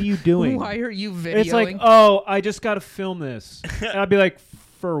doing? Why are you videoing? It's like, oh, I just got to film this. And I'd be like,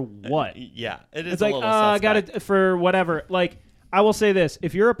 for what? Yeah, it is. It's like, I got it for whatever. Like, I will say this: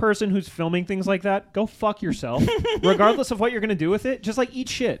 if you're a person who's filming things like that, go fuck yourself. Regardless of what you're gonna do with it, just like eat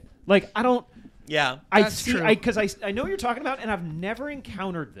shit. Like, Yeah, That's true. Because I know what you're talking about, and I've never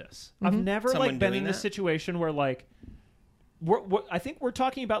encountered this. I've never Someone been doing in a that? situation where I think we're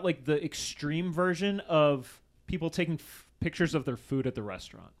talking about like the extreme version of people taking pictures of their food at the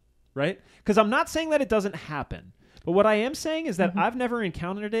restaurant, right? Because I'm not saying that it doesn't happen. But what I am saying is that I've never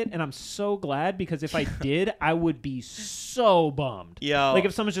encountered it, and I'm so glad, because if I did, I would be so bummed. Yo. Like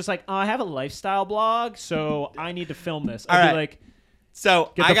if someone's just like, oh, I have a lifestyle blog, so I need to film this. All I'd right. be like,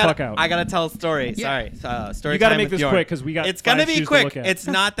 So Get the fuck out. I gotta tell a story. Yeah. Sorry, story. you got to time make with this Bjorn. quick because we got. It's gonna 5 be shoes to quick. look at. It's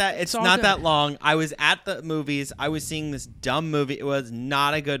not that. It's all not good. that long. I was at the movies. I was seeing this dumb movie. It was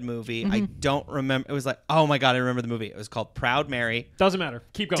not a good movie. I don't remember. It was like, oh my god, I remember the movie. It was called Proud Mary. Doesn't matter.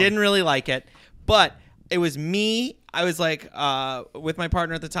 Keep going. Didn't really like it, but it was me. I was like with my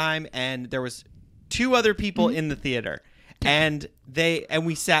partner at the time, and there was 2 other people in the theater, and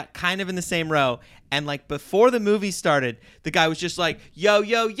we sat kind of in the same row. And like before the movie started, the guy was just like, "Yo,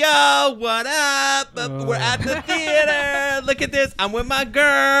 yo, yo, what up? We're at the theater. Look at this. I'm with my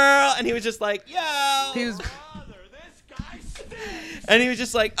girl." And he was just like, "Yo." He was And he was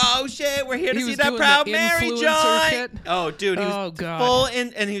just like, "Oh shit, we're here to He see was that doing Proud the Mary influencer joint." shit? Oh, dude, he was Oh, God. full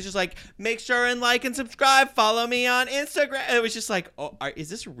in, and he was just like, "Make sure and like and subscribe. Follow me on Instagram." And it was just like, "Oh, is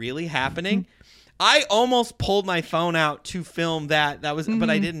this really happening?" I almost pulled my phone out to film that. That was, but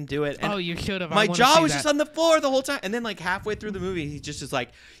I didn't do it. And Oh, you should have. I my wanna jaw see was that. just on the floor the whole time. And then like halfway through the movie, he just is like,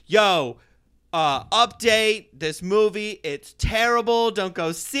 "Yo, update this movie. It's terrible. Don't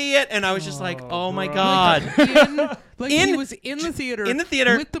go see it." And I was just like, "Oh my bro. god." He was in the theater. in the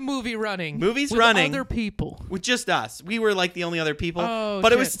theater, with the movie running. Movies with running. Other people. With just us. We were like the only other people. Oh,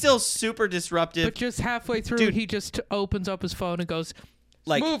 but it was shit. still super disruptive. But just halfway through, Dude. he just opens up his phone and goes,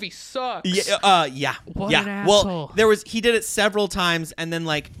 Like- "Movie sucks." Yeah. What yeah. an Well, asshole. he did it several times, and then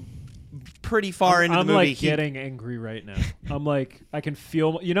like pretty far into I'm the movie, like getting angry right now. I'm like, I can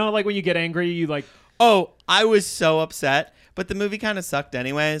feel. You know, like when you get angry, you like. Oh, I was so upset. But the movie kind of sucked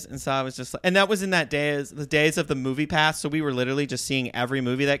anyways, and so I was just like, and that was in the days of the movie pass, so we were literally just seeing every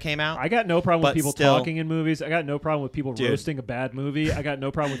movie that came out. I got no problem But with people still- talking in movies. I got no problem with people Dude. roasting a bad movie. I got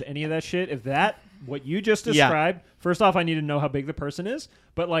no problem with any of that shit. If what you just Yeah. described, first off, I need to know how big the person is.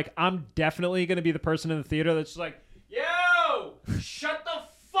 But like, I'm definitely going to be the person in the theater that's just like, yo, shut the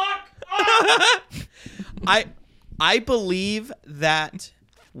fuck up. I believe that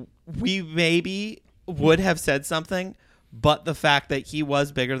we maybe would have said something, but the fact that he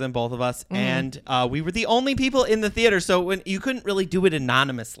was bigger than both of us, and we were the only people in the theater, so when you couldn't really do it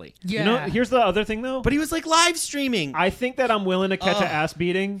anonymously. Yeah. You know, here's the other thing though. But he was like live streaming. I think that I'm willing to catch Ugh. an ass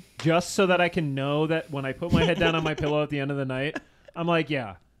beating just so that I can know that when I put my head down on my pillow at the end of the night, I'm like,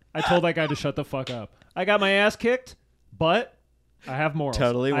 yeah, I told that guy to shut the fuck up. I got my ass kicked, but I have morals.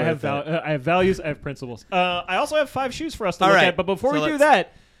 Totally I have worth it. I have values. I have principles. I also have 5 shoes for us to All look right. at. But before So we do let's-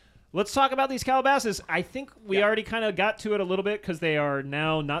 that, let's talk about these Calabasas. I think we already kind of got to it a little bit because they are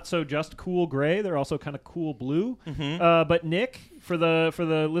now not so just cool gray. They're also kind of cool blue. But Nick, for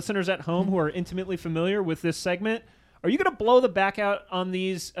the listeners at home who are intimately familiar with this segment, are you going to blow the back out on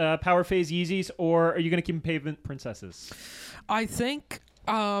these Power Phase Yeezys, or are you going to keep them pavement princesses? I think,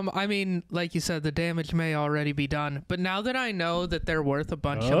 I mean, like you said, the damage may already be done. But now that I know that they're worth a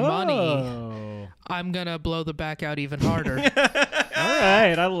bunch of money, Oh. I'm going to blow the back out even harder. All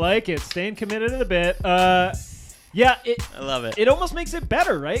right, I like it. Staying committed a bit. Yeah, I love it. it almost makes it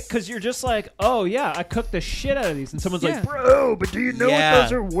better, right? Because you're just like, oh yeah, I cooked the shit out of these, and someone's Yeah. like, bro, but do you know Yeah. what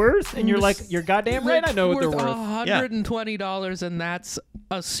those are worth? And you're like, you're goddamn right, I know what they're worth. $120, and that's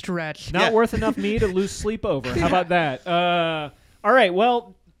a stretch. Not Yeah. worth enough me to lose sleep over. How about that? All right,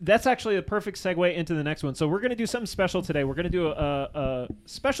 well, that's actually a perfect segue into the next one. So we're going to do something special today. We're going to do a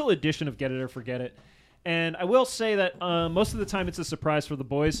special edition of Get It or Forget It. And I will say that most of the time it's a surprise for the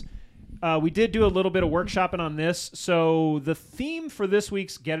boys. We did do a little bit of workshopping on this. So the theme for this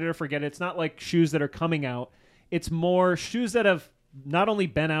week's Get It or Forget It, it's not like shoes that are coming out. It's more shoes that have not only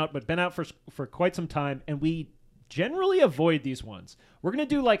been out, but been out for quite some time. And we generally avoid these ones. We're going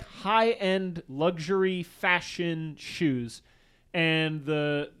to do like high-end luxury fashion shoes. And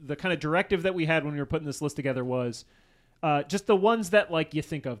the kind of directive that we had when we were putting this list together was just the ones that like you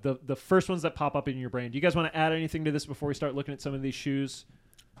think of, the first ones that pop up in your brain. Do you guys want to add anything to this before we start looking at some of these shoes?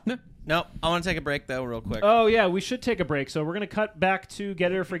 No, I want to take a break though, real quick. Oh, yeah, we should take a break. So we're going to cut back to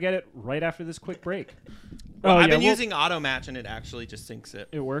Get It or Forget It right after this quick break. I've yeah, been using auto match, and it actually just syncs it.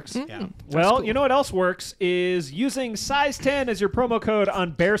 It works? Yeah. Well, cool. you know what else works is using size 10 as your promo code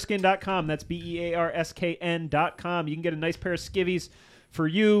on bearskin.com. That's BEARSKN.com. You can get a nice pair of skivvies for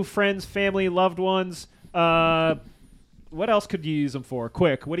you, friends, family, loved ones. What else could you use them for?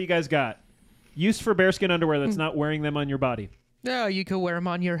 Quick, what do you guys got? Use for bearskin underwear that's not wearing them on your body. Yeah, you could wear them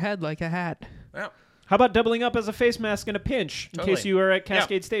on your head like a hat. Well, How about doubling up as a face mask in a pinch in case you are at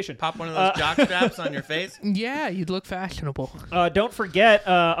Cascade Station? Pop one of those jock straps on your face. Yeah, you'd look fashionable. Don't forget,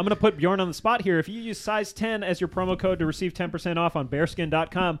 I'm going to put Bjorn on the spot here. If you use size 10 as your promo code to receive 10% off on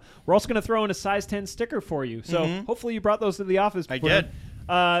bearskin.com, we're also going to throw in a size 10 sticker for you. So hopefully you brought those to the office. I did.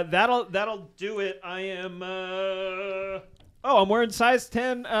 That'll do it. I am... I'm wearing size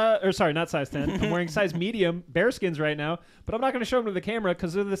 10, not size 10. I'm wearing size medium bearskins right now, but I'm not going to show them to the camera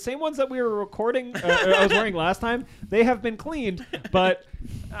because they're the same ones that we were recording, I was wearing last time. They have been cleaned, but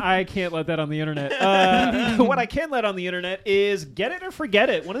I can't let that on the internet. What I can let on the internet is Get It or Forget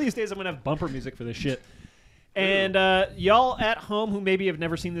It. One of these days I'm going to have bumper music for this shit. And y'all at home who maybe have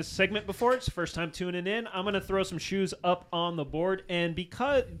never seen this segment before, it's the first time tuning in, I'm going to throw some shoes up on the board. And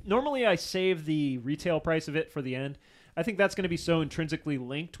because normally I save the retail price of it for the end, I think that's going to be so intrinsically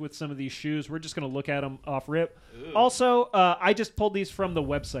linked with some of these shoes. We're just going to look at them off rip. Ooh. Also, I just pulled these from the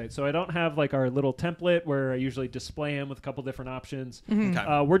website, so I don't have like our little template where I usually display them with a couple different options. Mm-hmm.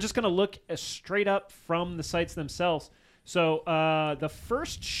 Okay. We're just going to look straight up from the sites themselves. So the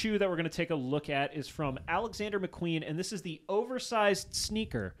first shoe that we're going to take a look at is from Alexander McQueen, and this is the oversized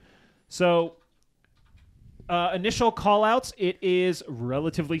sneaker. So initial call-outs, it is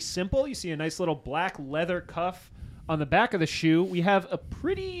relatively simple. You see a nice little black leather cuff on the back of the shoe. We have a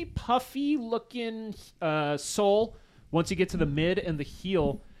pretty puffy looking sole once you get to the mid and the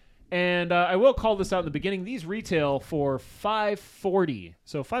heel. And I will call this out in the beginning. These retail for $540.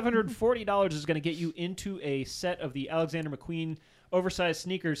 So $540 is going to get you into a set of the Alexander McQueen oversized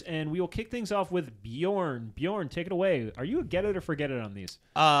sneakers. And we will kick things off with Bjorn. Bjorn, take it away. Are you a get it or forget it on these?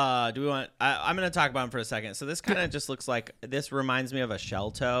 Do we want... I'm going to talk about them for a second. So this kind of just looks like... This reminds me of a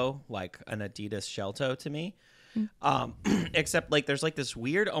shell toe, like an Adidas shell toe to me. Except like there's like this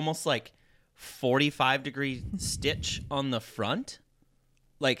weird almost like 45-degree stitch on the front.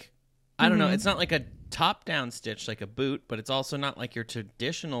 Like, I don't know. It's not like a top-down stitch like a boot, but it's also not like your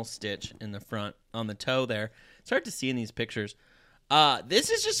traditional stitch in the front on the toe there. It's hard to see in these pictures. This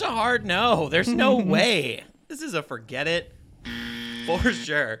is just a hard no. There's no way. This is a forget it for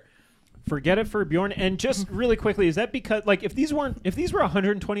sure. Forget it for Bjorn. And just really quickly, is that because like if these were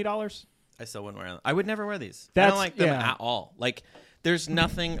 $120? I still wouldn't wear them. I would never wear these. I don't like them at all. Like, there's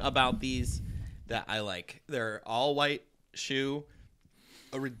nothing about these that I like. They're all white shoe,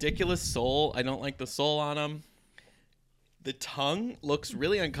 a ridiculous sole. I don't like the sole on them. The tongue looks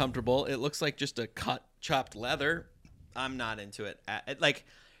really uncomfortable. It looks like just a chopped leather. I'm not into it. I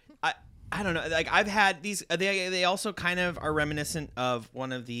don't know. Like, I've had these. They also kind of are reminiscent of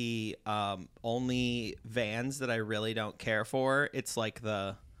one of the only Vans that I really don't care for. It's like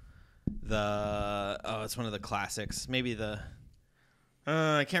it's one of the classics. Maybe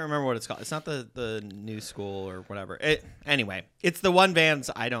I can't remember what it's called. It's not the new school or whatever. Anyway, it's the one Vans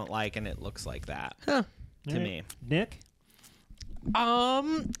I don't like, and it looks like that to me. Nick?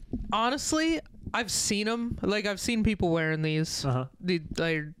 Honestly, I've seen them. Like, I've seen people wearing these.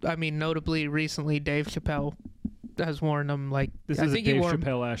 Notably recently, Dave Chappelle has worn them. Like, this is a Dave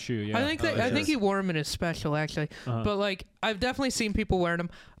Chappelle ass shoe. Yeah, I think he wore them in his special actually. But like, I've definitely seen people wearing them.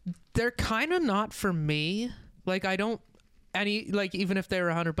 They're kind of not for me. Like, I don't even if they were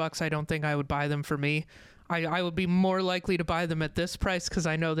 $100, I don't think I would buy them for me. I would be more likely to buy them at this price because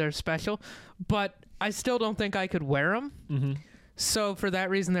I know they're special. But I still don't think I could wear them. Mm-hmm. So for that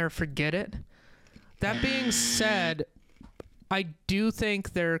reason, forget it. That being said, I do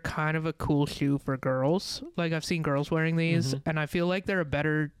think they're kind of a cool shoe for girls. Like, I've seen girls wearing these, and I feel like they're a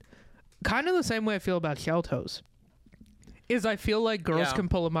better... Kind of the same way I feel about shell toes. Is I feel like girls can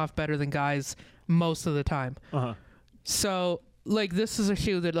pull them off better than guys most of the time. So, like, this is a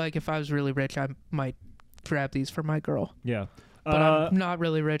shoe that, like, if I was really rich, I might grab these for my girl. Yeah. But I'm not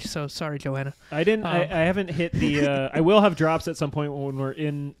really rich, so sorry, Joanna. I didn't. I haven't hit the... I will have drops at some point when we're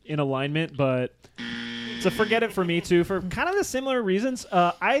in alignment, but... So forget it for me, too, for kind of the similar reasons.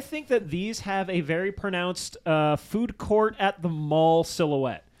 I think that these have a very pronounced food court at the mall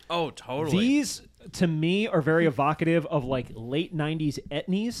silhouette. Oh, totally. These, to me, are very evocative of, like, late 90s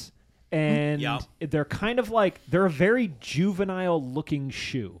etnies. And they're kind of like... They're a very juvenile-looking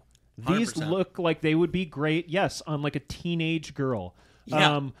shoe. These 100%. Look like they would be great, yes, on, like, a teenage girl.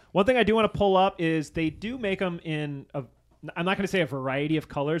 Yeah. One thing I do want to pull up is they do make them in... I'm not going to say a variety of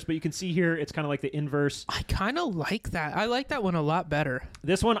colors, but you can see here it's kind of like the inverse. I kind of like that. I like that one a lot better.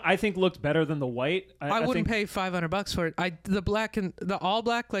 This one I think looked better than the white. I wouldn't pay $500 for it. The black and the all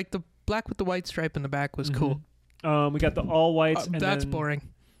black, like the black with the white stripe in the back was cool. We got the all whites. And that's then boring.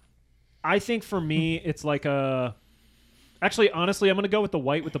 I think for me it's like a Actually, honestly, I'm going to go with the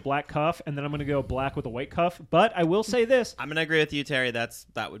white with the black cuff, and then I'm going to go black with the white cuff. But I will say this. I'm going to agree with you, Terry.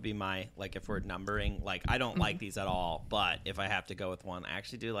 That would be my, like, if we're numbering, like, I don't like these at all. But if I have to go with one, I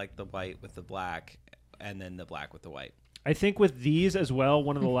actually do like the white with the black and then the black with the white. I think with these as well,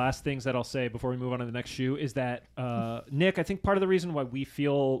 one of the last things that I'll say before we move on to the next shoe is that, Nick, I think part of the reason why we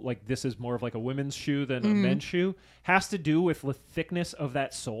feel like this is more of like a women's shoe than a men's shoe has to do with the thickness of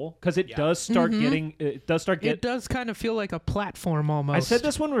that sole, because it does start getting, it does kind of feel like a platform almost. I said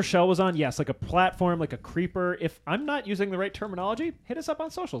this when Rochelle was on, yes, like a platform, like a creeper. If I'm not using the right terminology, hit us up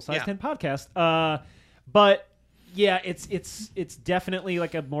on social, Size 10 Podcast. But yeah, it's definitely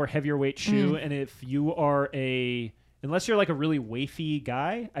like a more heavier weight shoe, and if you are unless you're like a really wafy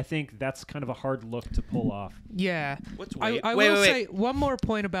guy, I think that's kind of a hard look to pull off. Yeah. What's I will say one more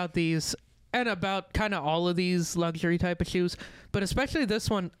point about these and about kind of all of these luxury type of shoes, but especially this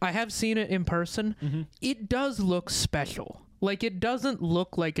one. I have seen it in person. It does look special. Like, it doesn't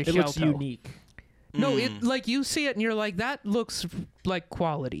look like a shell toe. It looks unique. No, it like you see it and you're like, that looks like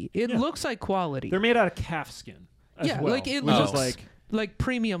quality. It looks like quality. They're made out of calf skin as well. Like it which looks is like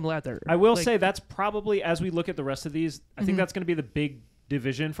premium leather. I will say that's probably, as we look at the rest of these, I think that's going to be the big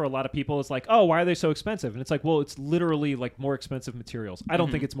division for a lot of people. It's like, oh, why are they so expensive? And it's like, well, it's literally like more expensive materials. I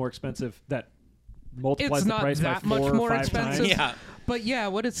don't think it's more expensive that multiplies the price by 4 much more or 5 expensive. times. Yeah. But yeah,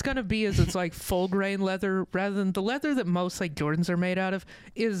 what it's going to be is it's like full grain leather rather than the leather that most like Jordans are made out of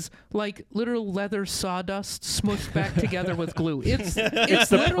is like literal leather sawdust smushed back together with glue. It's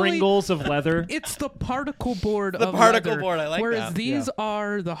the Pringles of leather. It's the particle board The of particle leather. board, I like whereas that. these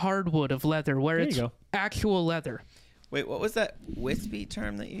are the hardwood of leather, where There it's you go. actual leather. Wait, what was that wispy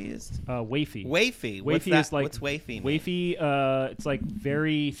term that you used? Wafy. Wafy. What's Wafy that? is like What's wafy? Wafy. It's like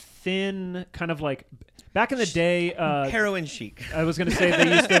very thin, kind of like back in the day. Heroin chic. I was going to say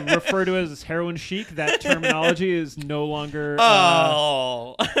they used to refer to it as heroin chic. That terminology is no longer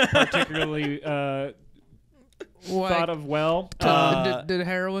particularly thought of well. Did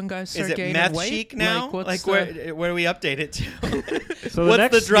heroin guys start is it gaining meth weight? chic now? Like, where do we update it to? So what's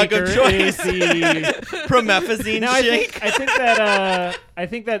next the drug of sneaker choice? is the Promethazine Now shake. I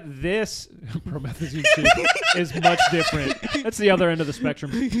think that this promethazine shake is much different. That's the other end of the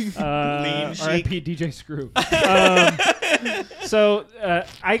spectrum. Lean chic. R.I.P. DJ Screw. So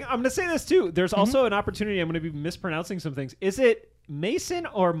I'm going to say this too. There's also an opportunity. I'm going to be mispronouncing some things. Is it Mason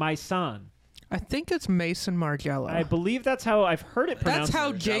or Maison? I think it's Mason Margiela. I believe that's how I've heard it pronounced. That's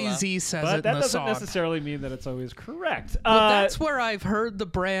how Jay-Z says but it that in the doesn't song. necessarily mean that it's always correct. But that's where I've heard the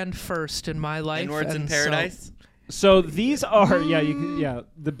brand first in my life. Inwards in Paradise. So these are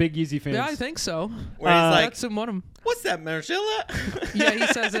the Big Yeezy fans. Yeah, I think so. Where he's like, That's in one of them. what's that, Margilla? Yeah, he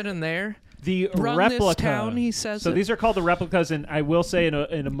says it in there. The Run replica. this town, he says. So it. these are called the replicas, and I will say in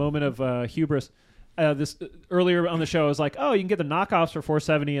a moment of hubris, this earlier on the show I was like, oh, you can get the knockoffs for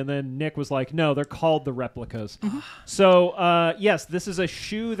 $470, and then Nick was like, no, they're called the replicas. So yes, this is a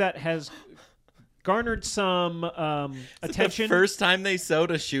shoe that has garnered some attention. The first time they sewed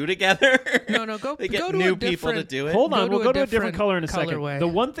a shoe together. No, go. They get go to new a people to different- do it. Hold on, Go we'll to go a to a different color in a second. colorway. The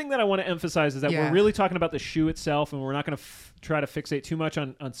one thing that I want to emphasize is that Yeah. we're really talking about the shoe itself, and we're not going to try to fixate too much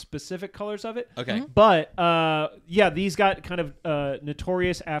on specific colors of it. Okay. But these got kind of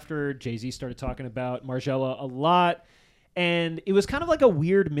notorious after Jay-Z started talking about Margiela a lot, and it was kind of like a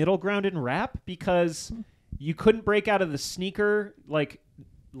weird middle ground in rap because you couldn't break out of the sneaker like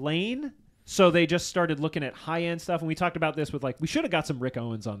lane. So they just started looking at high-end stuff, and we talked about this with we should have got some Rick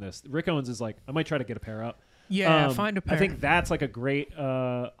Owens on this. Rick Owens is I might try to get a pair up. Yeah, find a pair. I think that's like a great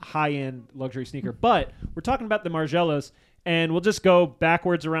high-end luxury sneaker. But we're talking about the Margielas, and we'll just go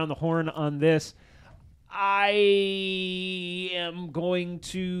backwards around the horn on this. I am going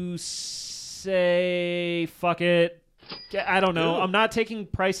to say fuck it. I don't know. Ooh. I'm not taking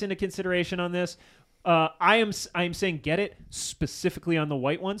price into consideration on this. I am saying get it specifically on the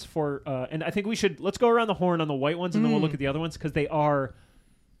white ones and I think let's go around the horn on the white ones and then we'll look at the other ones because they are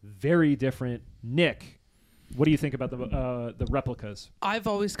very different. Nick, what do you think about the replicas? I've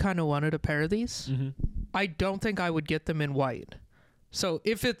always kind of wanted a pair of these. Mm-hmm. I don't think I would get them in white. So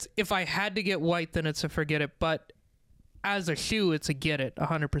if I had to get white, then it's a forget it. But as a shoe, it's a get it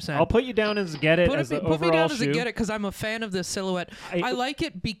 100%. I'll put you down as get it as the overall put me down shoe. as a get it because I'm a fan of this silhouette. I like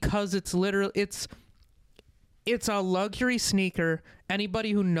it because it's literally it's a luxury sneaker.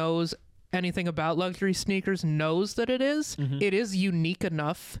 Anybody who knows anything about luxury sneakers knows that it is. Mm-hmm. It is unique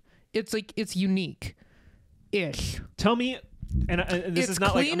enough. It's unique-ish. Tell me, and this It's is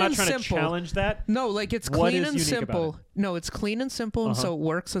not clean I'm not and trying to simple. challenge that. No, it's What clean is and unique about simple. it? No, it's clean and simple, and so it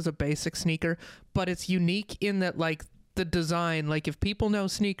works as a basic sneaker. But it's unique in that the design. Like if people know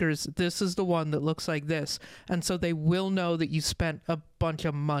sneakers, this is the one that looks like this, and so they will know that you spent a bunch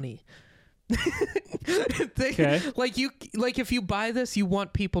of money. Okay. Like if you buy this, you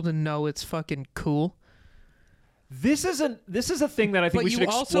want people to know it's fucking cool. This is a thing that I think But we should you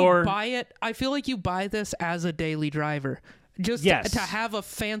explore. also buy it. I feel like you buy this as a daily driver, just Yes. to have a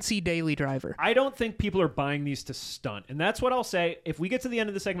fancy daily driver. I don't think people are buying these to stunt, and that's what I'll say. If we get to the end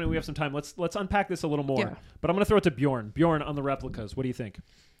of the segment, we have some time. Let's unpack this a little more. Yeah. But I'm going to throw it to Bjorn. Bjorn, on the replicas, what do you think?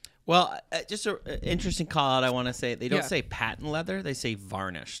 Well, just an interesting call out. I want to say they don't Yeah. say patent leather; they say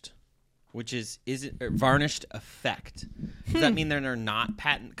varnished, which is it varnished effect. Does that mean they're not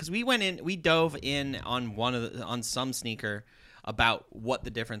patent? Because we dove in on some sneaker about what the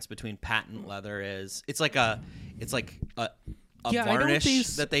difference between patent leather is. It's like a Yeah, varnish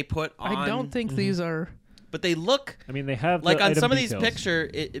that they put on. I don't think these are. But they look I mean, they have like the on item some of these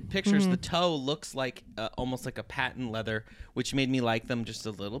details. pictures, the toe looks like almost like a patent leather, which made me like them just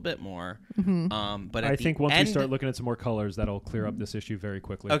a little bit more. But I at think the once end, we start looking at some more colors, that'll clear up this issue very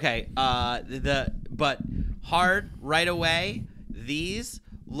quickly. okay, but hard right away. These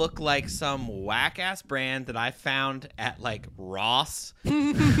look like some whack ass brand that I found at like Ross,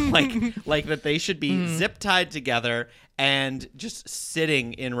 like that they should be zip tied together and just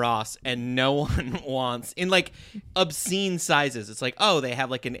sitting in Ross, and no one wants in like obscene sizes. It's like, oh, they have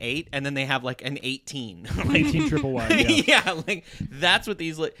like an 8 and then they have like an 18. 18 triple Y. Yeah. Yeah, like that's what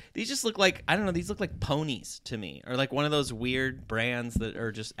these look. These just look like, I don't know, these look like ponies to me, or like one of those weird brands that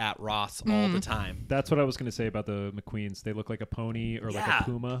are just at Ross all the time. That's what I was going to say about the McQueens. They look like a pony or like Yeah. a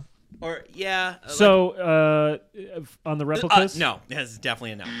puma. Or yeah. So on the replicas, No, it's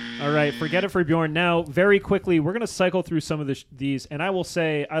definitely a no. All right, forget it for Bjorn. Now, very quickly, we're going to cycle through some of these, and I will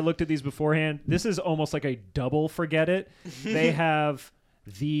say, I looked at these beforehand. This is almost like a double forget it. They have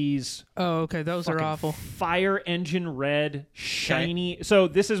these Oh, okay. Those are fucking awful. fire engine red, shiny. So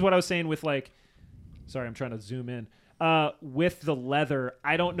this is what I was saying with like, sorry, I'm trying to zoom in. With the leather,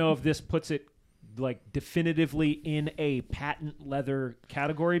 I don't know if this puts it like definitively in a patent leather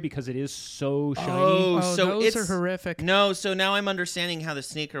category because it is so shiny. Oh, so those it's are horrific. No, so now I'm understanding how the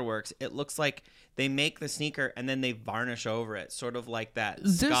sneaker works. It looks like they make the sneaker and then they varnish over it, sort of like that.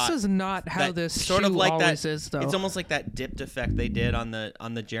 This is not how that this sort shoe of like always that. is, though. It's almost like that dipped effect they did on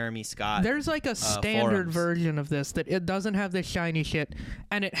the Jeremy Scott. There's like a standard forums. version of this that it doesn't have this shiny shit,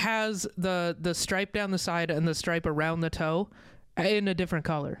 and it has the stripe down the side and the stripe around the toe in a different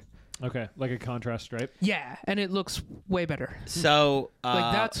color. Okay, like a contrast stripe. Yeah, and it looks way better. So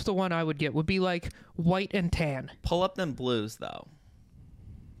Like that's the one I would get. Would be like white and tan. pull up them blues though.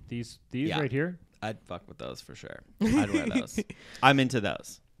 These Yeah. right here. I'd fuck with those for sure. I'd wear those. I'm into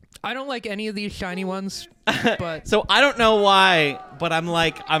those. I don't like any of these shiny ones, but So I don't know why, but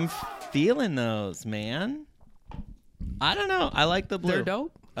I'm feeling those, man. I don't know. I like the blue. they're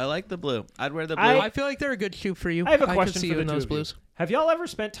dope. I like the blue. I'd wear the blue. I feel like they're a good shoe for you. I have a could question see for you the in two those of you. blues. Have y'all ever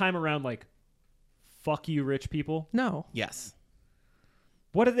spent time around like fuck you rich people? No. Yes.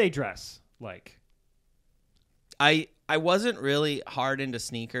 What do they dress like? I wasn't really hard into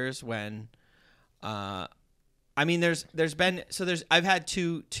sneakers when I mean I've had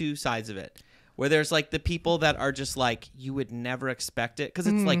two sides of it. Where there's like the people that are just like you would never expect it because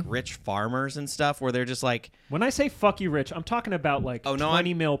it's like rich farmers and stuff where they're just like, When I say fuck you rich, I'm talking about like Oh, no,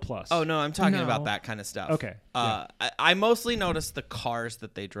 20 mil plus. oh no, I'm talking No. about that kind of stuff. Okay, yeah. I mostly noticed the cars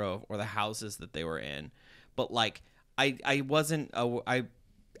that they drove or the houses that they were in, but like I wasn't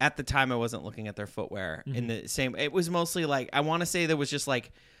at the time I wasn't looking at their footwear in the same. It was mostly like I want to say there was just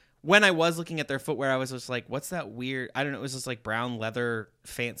like. When I was looking at their footwear, I was just like, what's that weird? I don't know. It was just like brown leather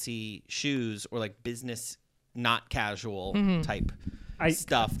fancy shoes or like business, not casual type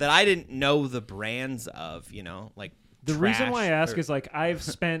stuff that I didn't know the brands of, like The reason Trash why I ask or- is like I've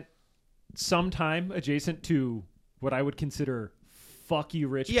spent some time adjacent to what I would consider fuck you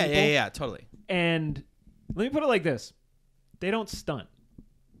rich people. Yeah, totally. And let me put it like this. They don't stunt.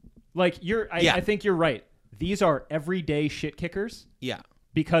 Like Yeah. I think you're right. These are everyday shit kickers. Yeah.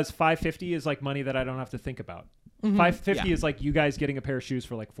 Because $550 is like money that I don't have to think about. $550 Yeah. is like you guys getting a pair of shoes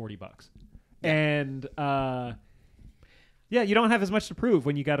for like $40. Yeah. And you don't have as much to prove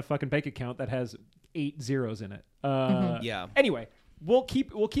when you got a fucking bank account that has 8 zeros in it. Yeah. Anyway, we'll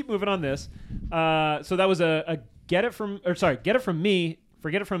keep moving on this. So that was a get it from me,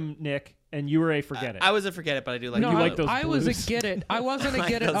 forget it from Nick, and you were a forget it. I was a forget it, but I do like. No, You I, like those I was blues? a get it. I wasn't a like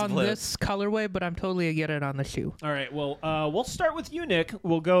get it those on blues. this colorway, but I'm totally a get it on the shoe. All right. Well, we'll start with you, Nick.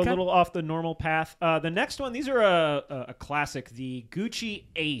 We'll go a little off the normal path. The next one, these are a classic, the Gucci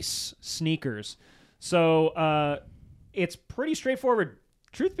Ace sneakers. So it's pretty straightforward.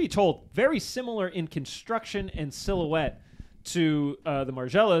 truth be told, very similar in construction and silhouette to the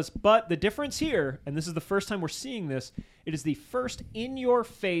Margielas, but the difference here, and this is the first time we're seeing this, it is the first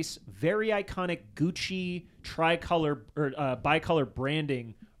in-your-face, very iconic Gucci tricolor or bicolor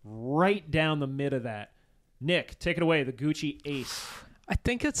branding right down the mid of that. Nick, take it away, the Gucci Ace. I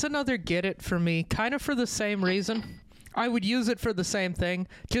think it's another get it for me, kind of for the same reason. I would use it for the same thing,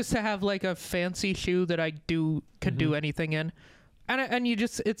 just to have like a fancy shoe that I could do anything in. And you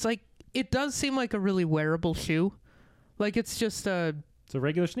just, it's like, it does seem like a really wearable shoe. Like it's just It's a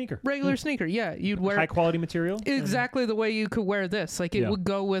regular sneaker. Regular sneaker, yeah. You'd wear high quality material. Exactly the way you could wear this. Like it would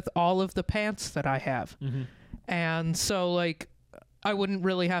go with all of the pants that I have. And so like I wouldn't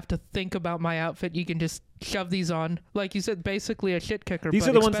really have to think about my outfit. You can just shove these on. Like you said, basically a shit kicker. These but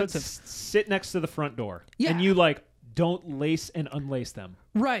are the expensive. ones that sit next to the front door. Yeah. And you like don't lace and unlace them.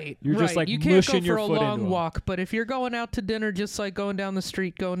 Right. You're just like you can't go mushing for your a foot long into 'em. walk, but if you're going out to dinner, just like going down the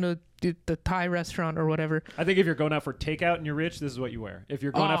street, going to the Thai restaurant or whatever. I think if you're going out for takeout and you're rich, this is what you wear. If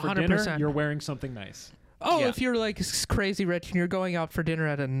you're going out for 100%. dinner, you're wearing something nice. Oh, Yeah. if you're like crazy rich and you're going out for dinner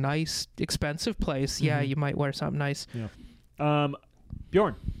at a nice, expensive place, yeah, you might wear something nice. Yeah.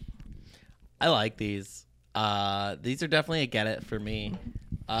 Bjorn. I like these. These are definitely a get it for me.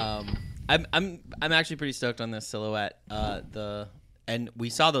 I'm actually pretty stoked on this silhouette. And we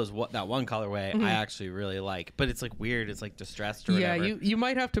saw that one colorway I actually really like, but it's like weird. It's like distressed or Yeah, whatever. you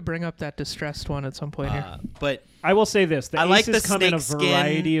might have to bring up that distressed one at some point here. But I will say this: the I like the Aces come in a snake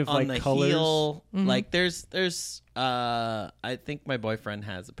variety skin of on like the colors. heel. Like there's I think my boyfriend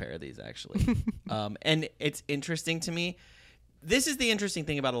has a pair of these actually. And it's interesting to me. This is the interesting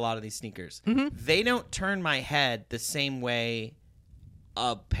thing about a lot of these sneakers. They don't turn my head the same way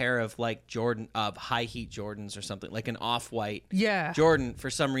a pair of like high heat Jordans or something, like an off-white Yeah. Jordan for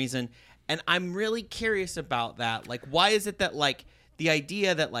some reason. And I'm really curious about that. Like, why is it that like the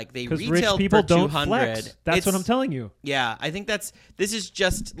idea that like they Because retailed rich people for don't 200? flex. That's what I'm telling you. Yeah, I think this is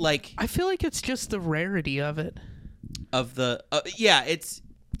just like I feel like it's just the rarity of it. of the it's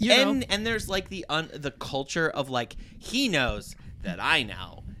You and there's like the culture of like he knows that I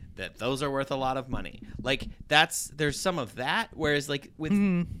know that those are worth a lot of money. Like there's some of that, whereas like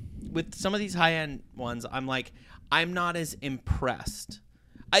with some of these high end ones, I'm not as impressed.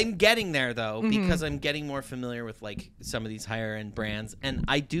 I'm getting there though because I'm getting more familiar with like some of these higher end brands, and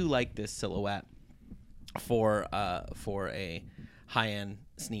I do like this silhouette for a high end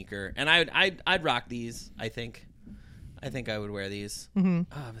sneaker, and I'd rock these. I think I would wear these. Oh,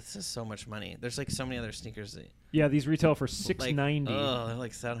 but this is so much money. There's like so many other sneakers that Yeah, these retail for like, $690. oh, they're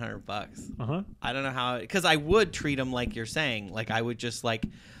like $700. Uh-huh. I don't know how, because I would treat them like you're saying. Like I would just like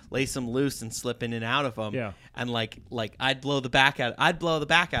lace them loose and slip in and out of them. Yeah. And like I'd blow the back out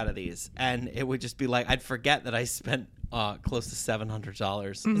of these, and it would just be like I'd forget that I spent close to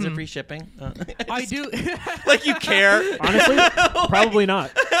 $700. Is it free shipping? I do. Like you care? Honestly, probably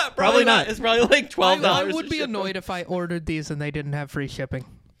not. Probably not. It's probably like $12. I would be to ship annoyed if I ordered these and they didn't have free shipping.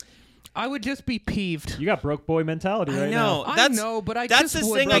 I would just be peeved. You got broke boy mentality right I know. now. I know, but I that's just the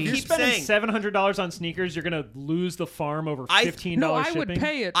would thing be. I You're keep spending saying. $700 on sneakers. You're gonna lose the farm over $15 No, I shipping. would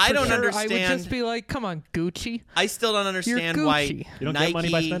pay it. I for don't sure. I would understand- just be like, "Come on, Gucci." I still don't understand You're why Gucci. You don't Nike, get money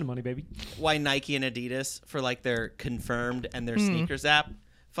by spending money, baby. why Nike and Adidas for like their Confirmed and their sneakers app.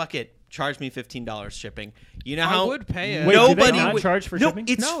 Fuck it. Charge me $15 shipping. You know how I would pay it. Wait, do they nobody not would charge for no, shipping?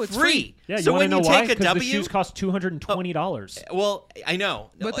 It's No, it's free. free. Yeah, so you when know you why? take a Because the W, shoes cost $220. well, I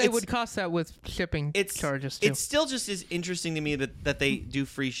know. But they would cost that with shipping it's charges too. It's still just as interesting to me that they do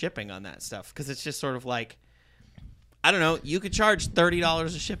free shipping on that stuff, because it's just sort of like, I don't know, you could charge $30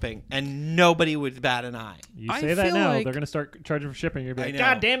 of shipping and nobody would bat an eye. You I say that feel now, like- they're gonna start charging for shipping. You're gonna be I like,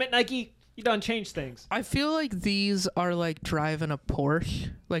 know. God damn it, Nike! You done changed things. I feel like these are like driving a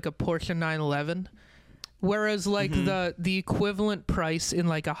Porsche, like a Porsche 911. Whereas like the equivalent price in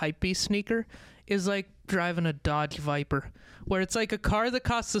like a Hypebeast sneaker is like driving a Dodge Viper, where it's like a car that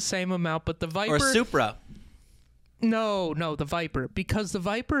costs the same amount, but the Viper Or Supra. No, the Viper, because the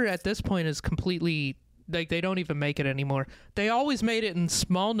Viper at this point is completely like they don't even make it anymore. They always made it in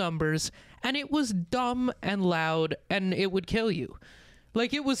small numbers, and it was dumb and loud, and it would kill you.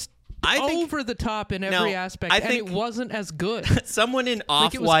 Like it was over the top in every aspect, and it wasn't as good. Someone in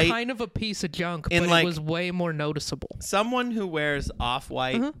Like it was Off-White, kind of a piece of junk, in, but like- it was way more noticeable. someone who wears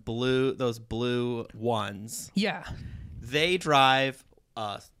Off-White blue, those blue ones, Yeah. they drive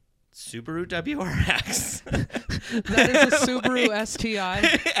a Subaru WRX. That is a Subaru STI,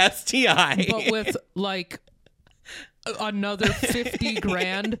 STI. but with like another 50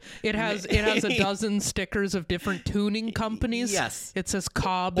 grand. It has a dozen stickers of different tuning companies. Yes. It says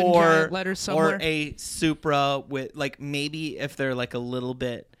Cobb in giant letters somewhere. Or a Supra with, like, maybe if they're like a little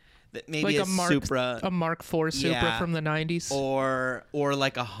bit, maybe like Supra, a Mark IV Supra Yeah. from the 90s. or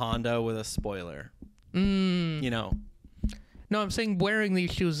like a Honda with a spoiler. You know. No, I'm saying wearing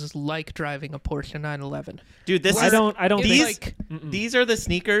these shoes is like driving a Porsche 911. Dude, this I is don't these think these are the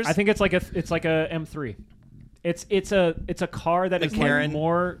sneakers. I think it's like a M3. It's a car that is McLaren. like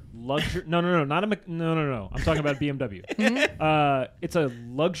more luxury. No, not a no. I'm talking about a BMW. It's a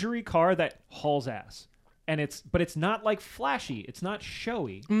luxury car that hauls ass, and it's not like flashy. It's not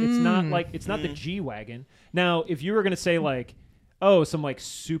showy. It's not the G-Wagon. Now, if you were gonna say like, oh, some like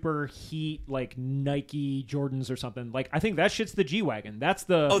super heat like Nike Jordans or something, like I think that shit's the G-Wagon. That's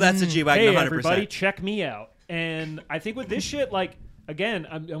the that's the G-Wagon. Hey 100%. everybody, check me out. And I think with this shit, like. Again,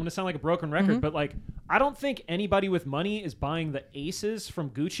 I'm going to sound like a broken record, but like, I don't think anybody with money is buying the Aces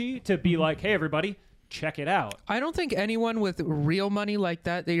from Gucci to be like, hey, everybody, check it out. I don't think anyone with real money like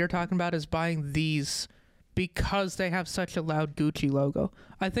that you're talking about is buying these because they have such a loud Gucci logo.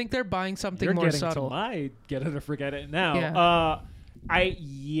 I think they're buying something You're more getting subtle. to my get it or forget it now. Yeah.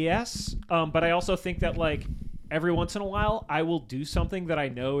 But I also think that like every once in a while, I will do something that I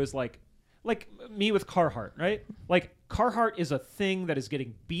know is like me with Carhartt, right? Like Carhartt is a thing that is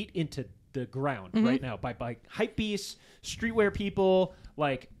getting beat into the ground right now by hypebeasts, streetwear people,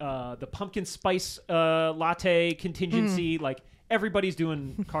 like the pumpkin spice latte contingency. Like everybody's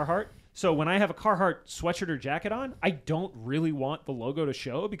doing Carhartt. So when I have a Carhartt sweatshirt or jacket on, I don't really want the logo to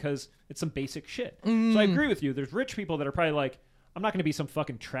show because it's some basic shit. So I agree with you. There's rich people that are probably like, I'm not going to be some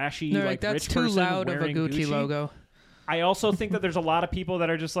fucking trashy They're like that's rich too person loud of a wearing Gucci logo. I also think that there's a lot of people that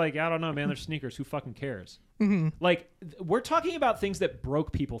are just like, I don't know, man, they're sneakers. Who fucking cares? Like, we're talking about things that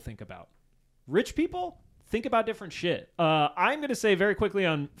broke people think about. Rich people think about different shit. I'm going to say very quickly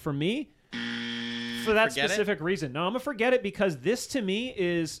for me, for that specific reason. No, I'm going to forget it because this to me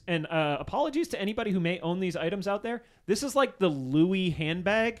is, and apologies to anybody who may own these items out there, this is like the Louis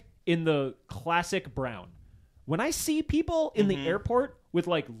handbag in the classic brown. When I see people in the airport with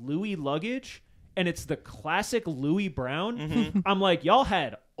like Louis luggage, and it's the classic Louis Brown, I'm like, y'all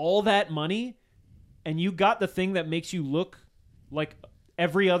had all that money, and you got the thing that makes you look like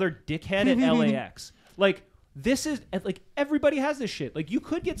every other dickhead at LAX. Like, this is, like, everybody has this shit. Like, you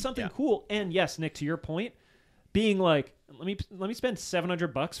could get something cool, and yes, Nick, to your point, being like, let me spend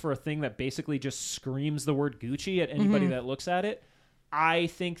 $700 for a thing that basically just screams the word Gucci at anybody that looks at it. I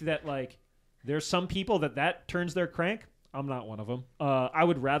think that, like, there's some people that turns their crank. I'm not one of them. I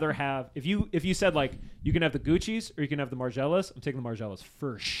would rather have if you said like you can have the Gucci's or you can have the Margielas. I'm taking the Margielas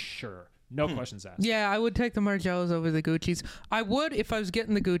for sure. No questions asked. Yeah, I would take the Margielas over the Gucci's. I would if I was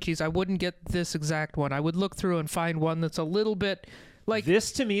getting the Gucci's. I wouldn't get this exact one. I would look through and find one that's a little bit like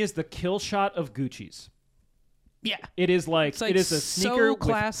this. To me, is the kill shot of Gucci's. Yeah, it is like it is a sneaker so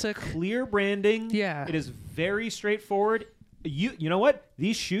classic, with clear branding. Yeah, it is very straightforward. You know what?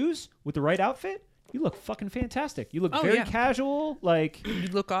 These shoes with the right outfit. You look fucking fantastic. You look very casual. Like you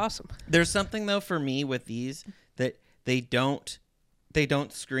look awesome. There's something though for me with these that they don't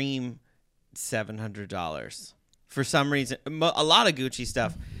scream $700 for some reason. A lot of Gucci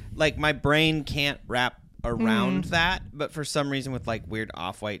stuff, like my brain can't wrap around that, but for some reason with like weird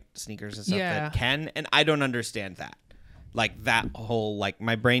off-white sneakers and stuff that can, and I don't understand that. Like that whole like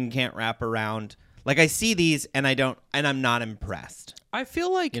my brain can't wrap around. Like I see these and I'm not impressed. I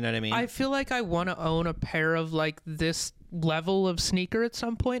feel like, you know what I mean? I feel like I want to own a pair of like this level of sneaker at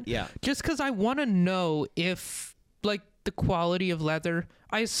some point. Yeah. Just because I want to know if like the quality of leather,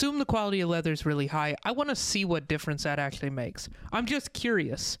 I assume the quality of leather is really high. I want to see what difference that actually makes. I'm just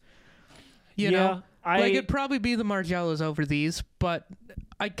curious. You know? Like it'd probably be the Margielas over these, but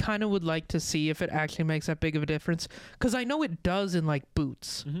I kind of would like to see if it actually makes that big of a difference. Because I know it does in like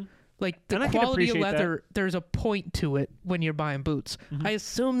boots. Like the quality of leather, there's a point to it when you're buying boots. I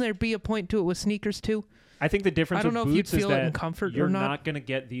assume there'd be a point to it with sneakers too. I think the difference with boots is that in comfort you're or not going to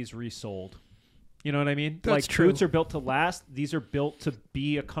get these resold. You know what I mean? That's like true. Boots are built to last. These are built to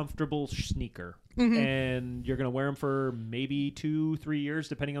be a comfortable sneaker, and you're going to wear them for maybe 2-3 years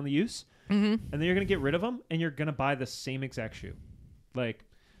depending on the use, and then you're going to get rid of them, and you're going to buy the same exact shoe. Like,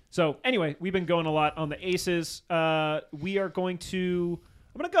 so anyway, we've been going a lot on the Aces. We are going to.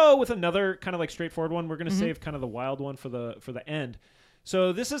 I'm going to go with another kind of like straightforward one. We're going to save kind of the wild one for the end.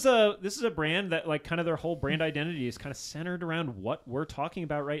 So this is a brand that like kind of their whole brand identity is kind of centered around what we're talking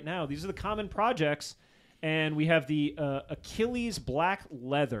about right now. These are the common projects, and we have the Achilles black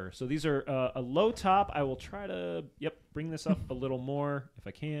leather. So these are a low top. I will try to bring this up a little more if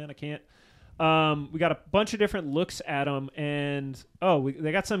I can. I can't. We got a bunch of different looks at them, and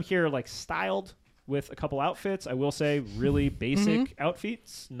they got some here like styled with a couple outfits. I will say really basic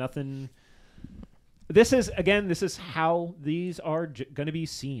outfits. Nothing. This is how these are going to be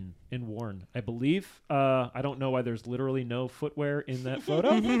seen and worn, I believe. I don't know why there's literally no footwear in that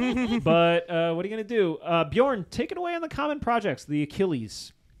photo, but what are you going to do? Bjorn, take it away on the common projects, the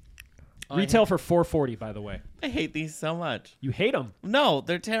Achilles. Retail for $440, by the way. I hate these so much. You hate them? No,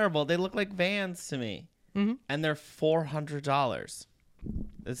 they're terrible. They look like Vans to me. And they're $400.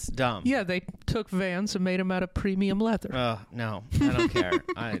 It's dumb. Yeah, they took Vans and made them out of premium leather. No, I don't care.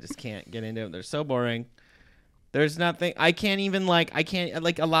 I just can't get into them. They're so boring. There's nothing. I can't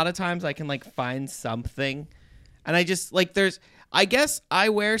a lot of times I can like find something, and I just like I guess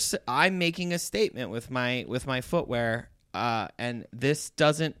I'm making a statement with my footwear, and this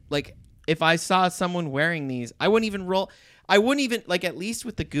doesn't like. If I saw someone wearing these, I wouldn't even like, at least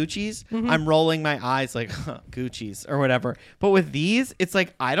with the Gucci's, I'm rolling my eyes like, Gucci's or whatever. But with these, it's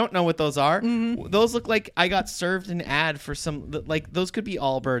like, I don't know what those are. Those look like I got served an ad for some, like, those could be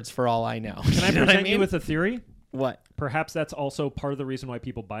Allbirds for all I know. Can I present you with a theory? What? Perhaps that's also part of the reason why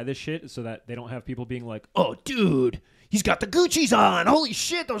people buy this shit, so that they don't have people being like, oh, dude, he's got the Gucci's on. Holy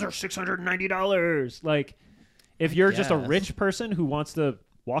shit, those are $690. Like, if you're just a rich person who wants to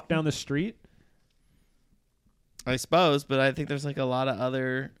walk down the street, I suppose, but I think there's like a lot of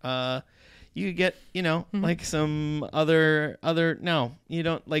other you could get, like some other no, you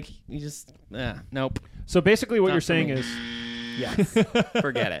don't like, you just nope. So basically what you're saying is yes.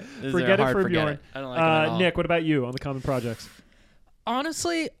 Forget it. Forget it for Bjorn. I don't like them at all. Nick, what about you on the common projects?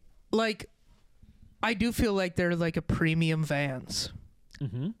 Honestly, like, I do feel like they're like a premium Vans.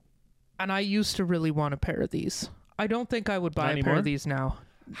 And I used to really want a pair of these. I don't think I would buy a pair of these now.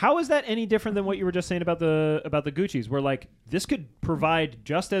 How is that any different than what you were just saying about the Gucci's? Where like this could provide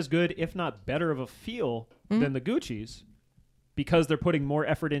just as good, if not better, of a feel than the Gucci's, because they're putting more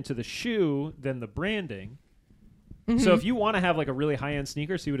effort into the shoe than the branding. So if you want to have like a really high end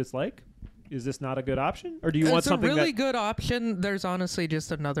sneaker, see what it's like. Is this not a good option, or do you want something? It's a really good option. There's honestly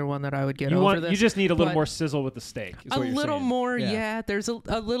just another one that I would get over this. You just need a little more sizzle with the steak. A little more, yeah. There's a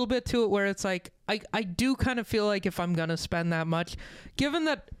little bit to it where it's like I do kind of feel like if I'm gonna spend that much, given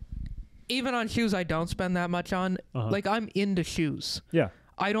that even on shoes I don't spend that much on, like I'm into shoes. Yeah.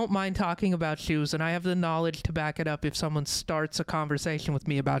 I don't mind talking about shoes, and I have the knowledge to back it up if someone starts a conversation with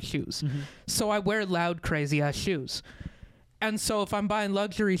me about shoes. So I wear loud, crazy-ass shoes. And so if I'm buying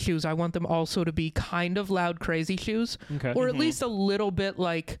luxury shoes, I want them also to be kind of loud, crazy shoes. Okay. Or at least a little bit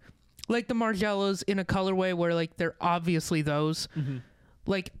like the Margielas in a colorway where, like, they're obviously those.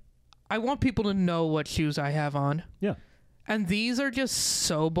 Like, I want people to know what shoes I have on. Yeah. And these are just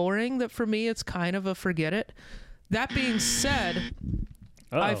so boring that for me it's kind of a forget it. That being said,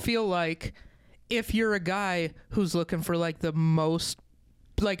 I feel like if you're a guy who's looking for, like, the most,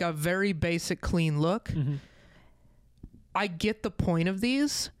 like, a very basic, clean look... I get the point of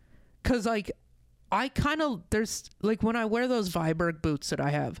these, because, like, I kind of, there's, like, when I wear those Viberg boots that I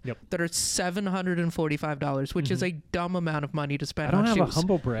have that are $745, which is a dumb amount of money to spend on shoes. I don't have a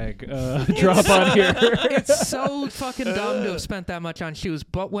humble brag drop on here. It's so fucking dumb to have spent that much on shoes.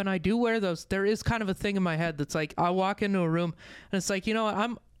 But when I do wear those, there is kind of a thing in my head that's like, I walk into a room and it's like, you know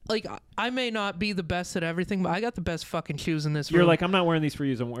what, I may not be the best at everything, but I got the best fucking shoes in this room. You're like, I'm not wearing these for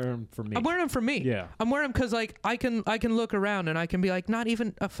you, I'm wearing them for me. I'm wearing them for me. Yeah. I'm wearing them because, like, I can look around and I can be like, not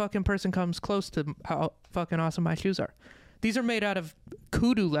even a fucking person comes close to how fucking awesome my shoes are. These are made out of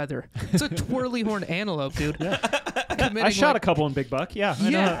kudu leather. It's a twirly horn antelope, dude. Yeah. I shot a couple in Big Buck. Yeah. I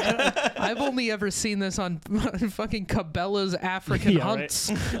know. I've only ever seen this on fucking Cabela's African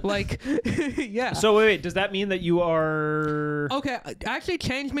hunts. Right. Like, yeah. So wait, does that mean that you are... Okay, actually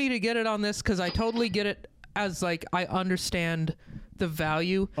change me to get it on this, because I totally get it as, like, I understand the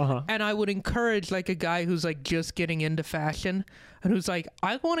value. And I would encourage, like, a guy who's, like, just getting into fashion and who's like,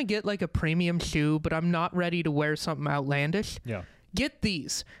 I want to get, like, a premium shoe, but I'm not ready to wear something outlandish. Yeah. Get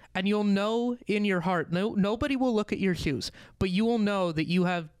these, and you'll know in your heart, nobody will look at your shoes, but you will know that you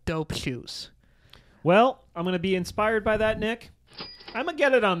have dope shoes. Well, I'm going to be inspired by that, Nick. I'm going to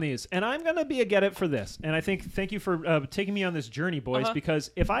get it on these, and I'm going to be a get it for this. And I think, thank you for taking me on this journey, boys,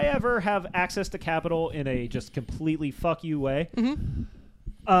 because if I ever have access to capital in a just completely fuck you way,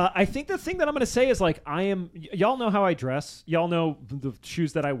 I think the thing that I'm going to say is, like, y'all know how I dress. Y'all know the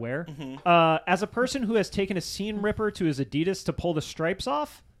shoes that I wear. As a person who has taken a seam ripper to his Adidas to pull the stripes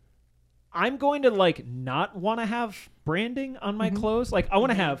off, I'm going to, like, not want to have branding on my clothes. Like, I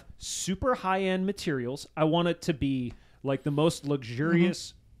want to have super high-end materials. I want it to be, like, the most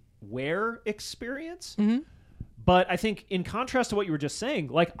luxurious wear experience. But I think in contrast to what you were just saying,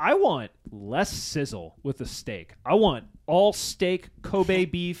 like I want less sizzle with the steak. I want all steak Kobe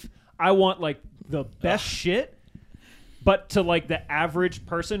beef. I want like the best shit. But to like the average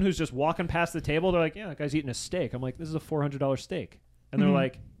person who's just walking past the table, they're like, yeah, that guy's eating a steak. I'm like, this is a $400 steak. And they're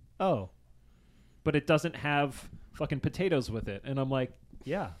like, oh, but it doesn't have fucking potatoes with it. And I'm like,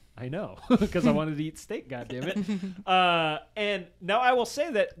 yeah, I know, because I wanted to eat steak, goddammit. And now I will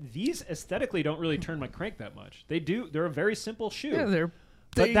say that these aesthetically don't really turn my crank that much. They do. They're a very simple shoe. Yeah,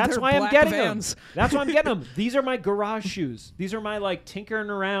 but that's they're why I'm black getting Vans. them. That's why I'm getting them. These are my garage shoes. These are my like tinkering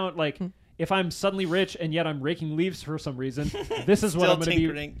around. Like if I'm suddenly rich and yet I'm raking leaves for some reason, this is what I'm going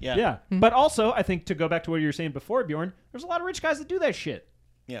to be. Yeah. But also, I think to go back to what you were saying before, Bjorn, there's a lot of rich guys that do that shit.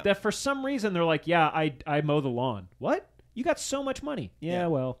 Yeah. That for some reason they're like, yeah, I mow the lawn. What? You got so much money. Yeah.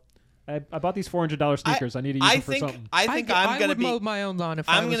 Well, I bought these $400 sneakers. I need to use them for something. I would mow my own lawn if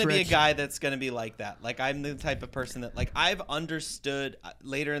I was going to be a rich. guy that's going to be like that. Like I'm the type of person that like I've understood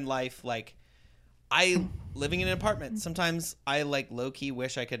later in life. Like I living in an apartment. Sometimes I like low key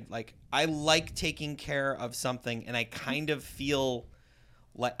wish I could like I like taking care of something, and I kind of feel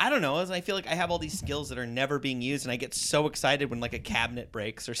like I don't know. I feel like I have all these skills that are never being used, and I get so excited when like a cabinet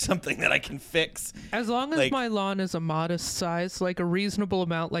breaks or something that I can fix. As long as like, my lawn is a modest size, like a reasonable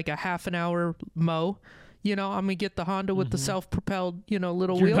amount, like a half an hour mow, I'm gonna get the Honda with the self-propelled,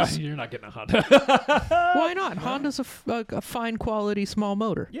 little wheels. You're not getting a Honda. Why not? Honda's a fine quality small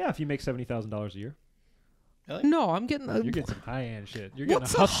motor. Yeah, if you make $70,000 a year. Really? No, I'm getting. You're getting some high-end shit. You're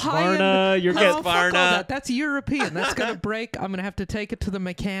What's getting a a high-end? Husqvarna. You're No, getting fuck all Husqvarna. that. That's European. That's gonna break. I'm gonna have to take it to the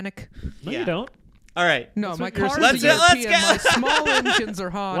mechanic. No, Yeah. you don't. All right. No, That's my what you're car's saying. a Let's European. go. My small engines are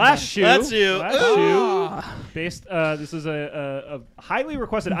Honda. Last shoe. Last shoe. Last Ooh. shoe. Ah. Based. This is a highly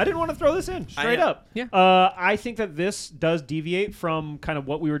requested. I didn't want to throw this in straight know. up. Yeah. I think that this does deviate from kind of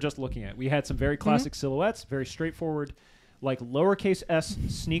what we were just looking at. We had some very classic silhouettes, very straightforward, like lowercase s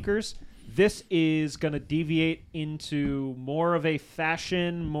sneakers. This is going to deviate into more of a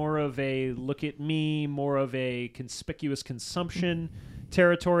fashion, more of a look at me, more of a conspicuous consumption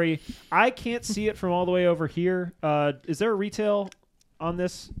territory. I can't see it from all the way over here. Is there a retail on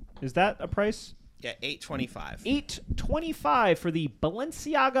this? Is that a price? Yeah, $825. $825 for the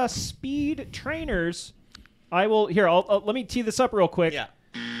Balenciaga Speed Trainers. I'll let me tee this up real quick. Yeah.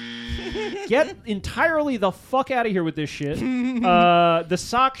 Get entirely the fuck out of here with this shit. The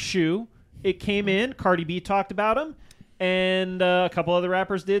sock shoe, it came in. Cardi B talked about them, and a couple other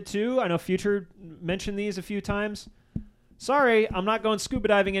rappers did too. I know Future mentioned these a few times. Sorry, I'm not going scuba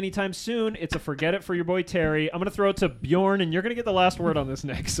diving anytime soon. It's a forget it for your boy Terry. I'm going to throw it to Bjorn, and you're going to get the last word on this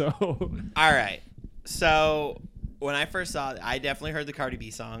next. So, All right. So when I first saw it, I definitely heard the Cardi B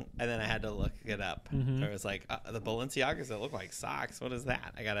song, and then I had to look it up. I was like, the Balenciagas that look like socks. What is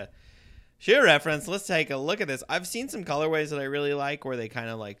that? I got to shoe reference. Let's take a look at this. I've seen some colorways that I really like where they kind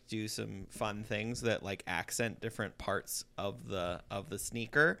of like do some fun things that like accent different parts of the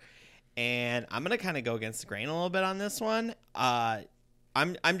sneaker. And I'm going to kind of go against the grain a little bit on this one.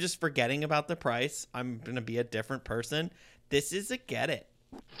 I'm just forgetting about the price. I'm going to be a different person. This is a get it.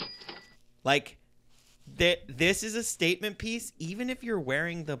 Like, this is a statement piece, even if you're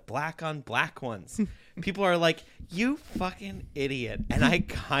wearing the black on black ones. People are like, you fucking idiot. And I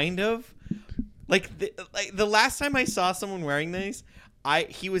kind of, like the last time I saw someone wearing these,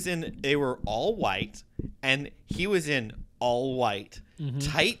 they were all white, and he was in all white.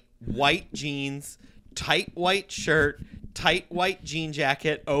 Tight white jeans, tight white shirt, tight white jean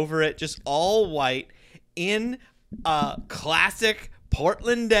jacket over it, just all white in a classic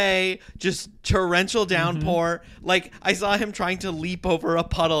Portland day, just torrential downpour. Like, I saw him trying to leap over a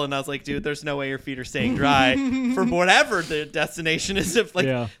puddle, and I was like, dude, there's no way your feet are staying dry for whatever the destination is. If like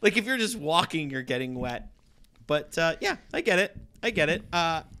if you're just walking, you're getting wet. But yeah, I get it.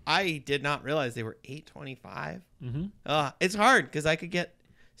 I did not realize they were $825. It's hard because I could get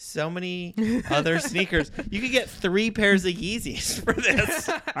so many other sneakers. You could get 3 pairs of Yeezys for this.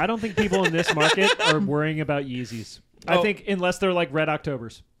 I don't think people in this market are worrying about Yeezys. I think unless they're like Red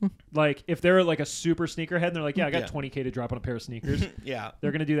Octobers. Like if they're like a super sneakerhead and they're like, yeah, I got $20K to drop on a pair of sneakers. Yeah.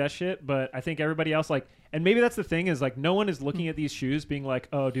 They're going to do that shit. But I think everybody else and maybe that's the thing is like no one is looking at these shoes being like,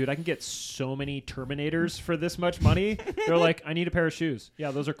 oh, dude, I can get so many Terminators for this much money. They're like, I need a pair of shoes.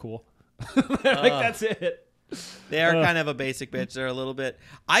 Yeah, those are cool. That's it. They are kind of a basic bitch. They're a little bit.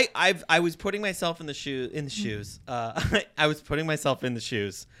 I was putting myself in the shoes. I was putting myself in the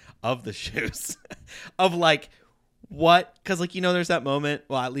shoes of the shoes of like what? Because like there's that moment.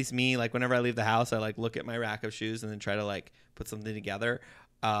 Well, at least me. Like whenever I leave the house, I like look at my rack of shoes and then try to like put something together.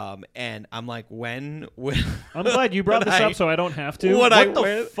 And I'm like, when I'm glad you brought this up so I don't have to. What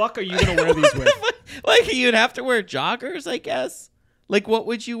the fuck are you going to wear these with? Like, you'd have to wear joggers, I guess. Like, what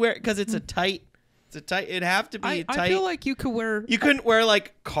would you wear? Because it's a tight. It'd have to be tight. I feel like you could wear. You couldn't wear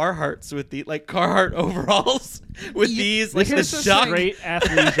like Carhartts with the Carhartt overalls with these like the straight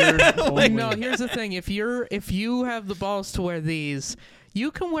athleisure. Like, no, here's the thing: if you have the balls to wear these,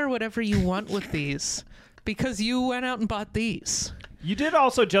 you can wear whatever you want with these because you went out and bought these. You did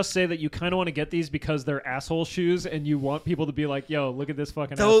also just say that you kind of want to get these because they're asshole shoes, and you want people to be like, "Yo, look at this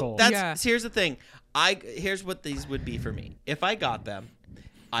fucking asshole." Here's the thing. Here's what these would be for me. If I got them,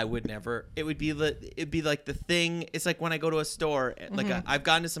 I would never. It'd be like the thing. It's like when I go to a store, like I've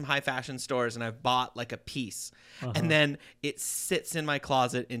gone to some high fashion stores and I've bought like a piece, and then it sits in my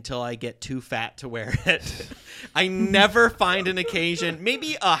closet until I get too fat to wear it. I never find an occasion.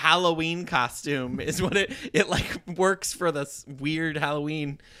 Maybe a Halloween costume is what it like works for this weird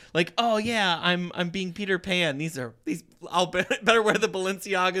Halloween. Like, oh yeah, I'm being Peter Pan. These I'll better wear the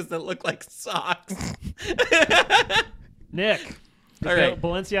Balenciagas that look like socks. Nick. All right.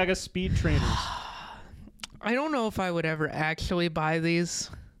 Balenciaga speed trainers. I don't know if I would ever actually buy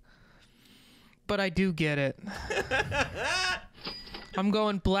these, but I do get it. I'm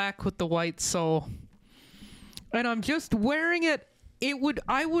going black with the white sole, and I'm just wearing it.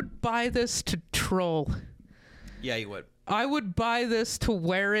 I would buy this to troll. Yeah, you would. I would buy this to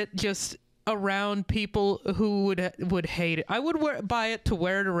wear it just around people who would hate it. I would buy it to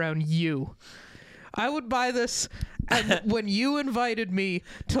wear it around you. I would buy this, and when you invited me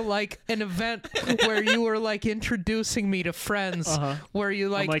to like an event where you were like introducing me to friends, where you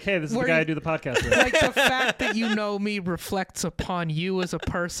like, I'm like, hey, this is the guy I do the podcast with. Like the fact that you know me reflects upon you as a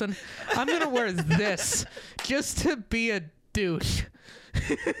person. I'm gonna wear this just to be a douche.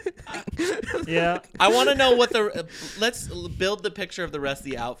 Yeah, I want to know what let's build the picture of the rest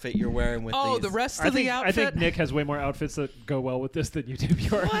of the outfit you're wearing with these. Oh, the rest of the outfit. I think Nick has way more outfits that go well with this than you do,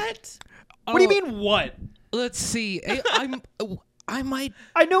 Bjorn. What? What do you mean, what? Let's see. I might.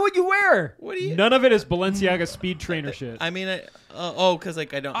 I know what you wear. What do you? None of it is Balenciaga speed trainer shit. I mean, because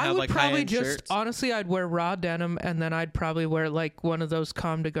like I don't have like high-end shirts. Honestly, I'd wear raw denim, and then I'd probably wear like one of those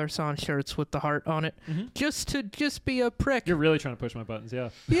Comme des Garçons shirts with the heart on it, just to be a prick. You're really trying to push my buttons, yeah.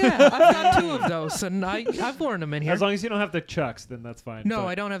 Yeah, I've got 2 of those, and I've worn them in here. As long as you don't have the Chucks, then that's fine. No,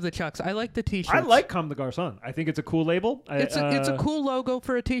 I don't have the Chucks. I like the T-shirts. I like Comme des Garçons. I think it's a cool label. It's a cool logo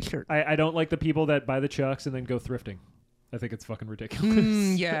for a T-shirt. I don't like the people that buy the Chucks and then go thrifting. I think it's fucking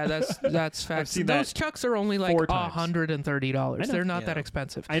ridiculous. Yeah, that's facts. Those Chucks are only like $130. They're not that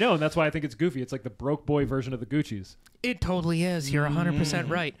expensive. I know, and that's why I think it's goofy. It's like the broke boy version of the Gucci's. It totally is. You're 100%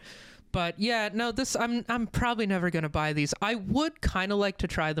 right. But yeah, no, I'm probably never going to buy these. I would kind of like to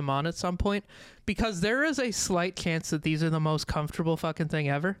try them on at some point because there is a slight chance that these are the most comfortable fucking thing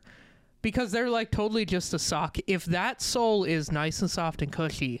ever. Because they're like totally just a sock. If that sole is nice and soft and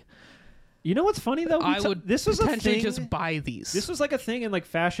cushy, you know what's funny though? I would this was potentially a thing, just buy these. This was like a thing in like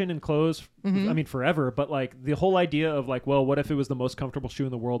fashion and clothes. I mean, forever. But like the whole idea of like, well, what if it was the most comfortable shoe in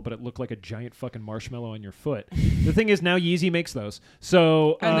the world, but it looked like a giant fucking marshmallow on your foot? The thing is, now Yeezy makes those.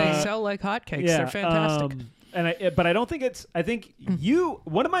 So and they sell like hotcakes. Yeah, they're fantastic. But I don't think it's. I think you.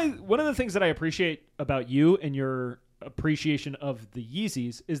 One of the things that I appreciate about you and your appreciation of the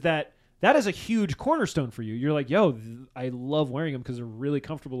Yeezys is that is a huge cornerstone for you. You're like, yo, I love wearing them because they're really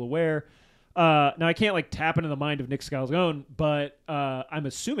comfortable to wear. Now I can't like tap into the mind of Nick Scalzone, but I'm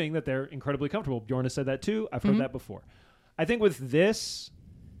assuming that they're incredibly comfortable. Bjorn has said that too. I've heard that before. I think with this,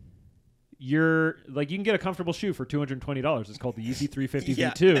 you're like, you can get a comfortable shoe for $220. It's called the Yeezy 350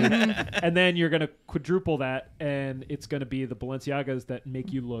 V2, and then you're gonna quadruple that, and it's gonna be the Balenciagas that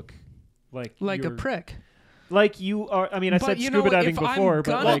make you look like a prick. Like you are. I mean, I said scuba diving before,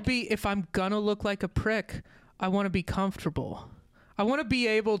 but like, if I'm gonna look like a prick, I want to be comfortable. I want to be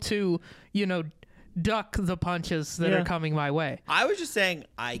able to, duck the punches that are coming my way. I was just saying,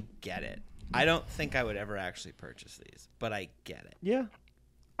 I get it. I don't think I would ever actually purchase these, but I get it. Yeah.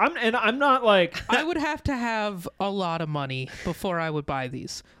 I'm not like I would have to have a lot of money before I would buy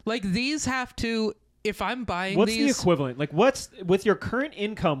these. Like these have to. If I'm buying what's these, the equivalent? Like, what's with your current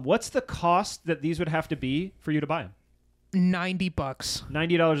income? What's the cost that these would have to be for you to buy them? $90.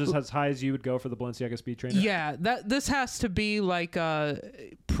 $90 is as high as you would go for the Balenciaga Speed Trainer. Yeah, this has to be like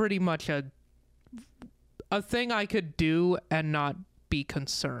pretty much a thing I could do and not be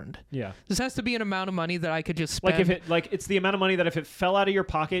concerned. Yeah, this has to be an amount of money that I could just spend. It's the amount of money that if it fell out of your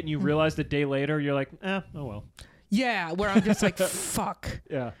pocket and you realized a day later, you're like, oh well. Yeah, where I'm just like, fuck.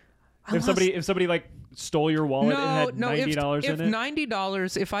 Yeah. If somebody like stole your wallet and had $90 in it. If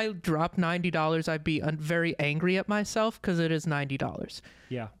 $90, if I dropped $90, I'd be very angry at myself because it is $90.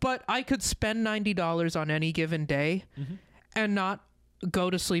 Yeah. But I could spend $90 on any given day and not go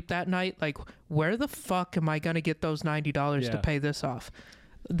to sleep that night. Like, where the fuck am I going to get those $90 to pay this off?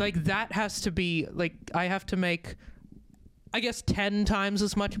 Like, that has to be, like, I have to make, I guess, 10 times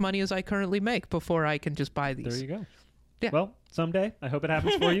as much money as I currently make before I can just buy these. There you go. Yeah. Well, someday I hope it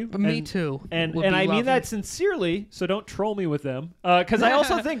happens for you. Me too. And I mean that sincerely, so don't troll me with them. Because I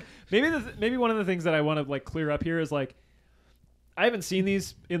also think maybe one of the things that I want to like clear up here is like I haven't seen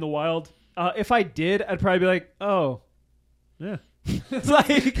these in the wild. If I did, I'd probably be like, oh, yeah. It's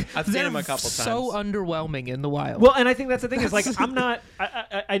like I've seen them a couple times. So underwhelming in the wild. Well, and I think that's the thing is like I'm not.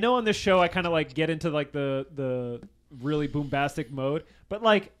 I know on this show I kind of like get into like the really boombastic mode, but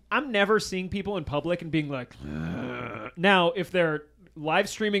like I'm never seeing people in public and being like. Ugh. Now, if they're live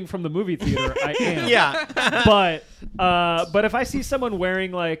streaming from the movie theater, I am. Yeah. But if I see someone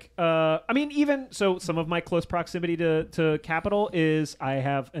wearing like, I mean, even so, some of my close proximity to Capitol is I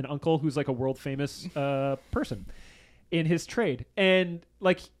have an uncle who's like a world famous person in his trade, and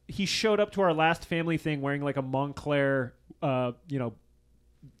like he showed up to our last family thing wearing like a Montclair, like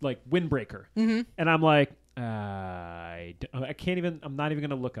windbreaker, and I'm like. I can't even. I'm not even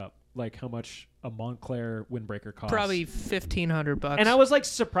going to look up like how much a Montclair windbreaker costs. Probably $1,500. And I was like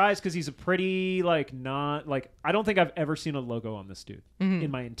surprised because he's a pretty like not like I don't think I've ever seen a logo on this dude in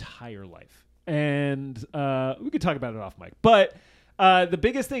my entire life. And we could talk about it off mic. But the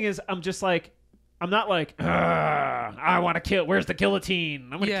biggest thing is I'm just like I'm not like I want to kill. Where's the guillotine?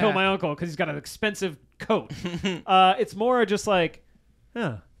 I'm going to kill my uncle because he's got an expensive coat. It's more just like,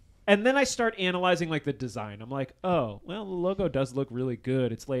 huh. And then I start analyzing like the design. I'm like, oh, well, the logo does look really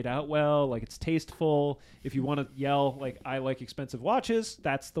good. It's laid out well, like it's tasteful. If you want to yell like I like expensive watches,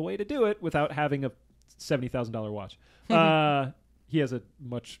 that's the way to do it without having a $70,000 watch. He has a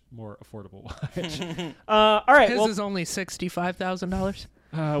much more affordable watch. All right, his is only $65,000.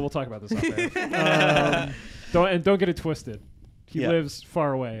 We'll talk about this off air. Don't get it twisted. He lives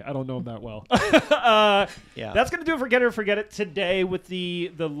far away. I don't know him that well. That's going to do it for Get It or Forget It today with the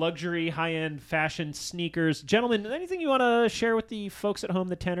luxury high-end fashion sneakers. Gentlemen, anything you want to share with the folks at home,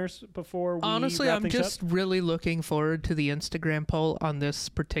 the tenors, before we Honestly, wrap I'm things just really looking forward to the Instagram poll on this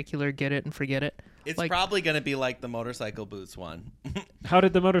particular Get It and Forget It. It's like, probably going to be like the motorcycle boots one. How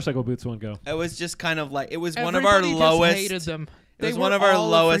did the motorcycle boots one go? It was just kind of like, it was one of our lowest. Hated them. It was one of our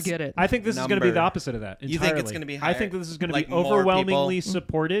lowest. I think this is going to be the opposite of that. Entirely. You think it's going to be higher? I think this is going to be overwhelmingly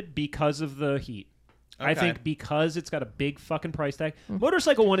supported because of the heat. Okay. I think because it's got a big fucking price tag.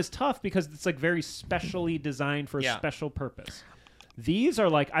 Motorcycle one is tough because it's like very specially designed for a special purpose. These are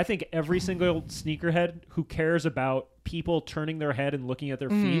like, I think every single sneakerhead who cares about people turning their head and looking at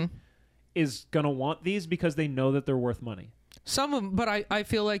their feet is going to want these because they know that they're worth money. Some of them, but I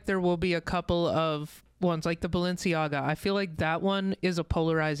feel like there will be a couple of ones like the Balenciaga. I feel like that one is a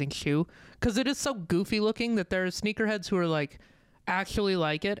polarizing shoe because it is so goofy looking that there are sneakerheads who are like actually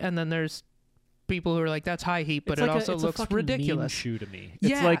like it, and then there's people who are like that's high heat, but it also looks ridiculous. Meme shoe to me.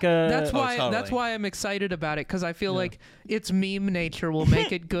 Yeah, it's like a, that's why that's why I'm excited about it because I feel like its meme nature will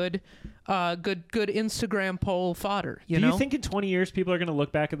make it good Instagram poll fodder. Do you think in 20 years people are going to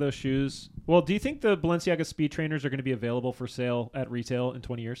look back at those shoes? Well, do you think the Balenciaga Speed Trainers are going to be available for sale at retail in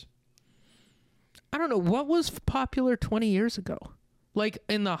 20 years? I don't know. What was popular 20 years ago? Like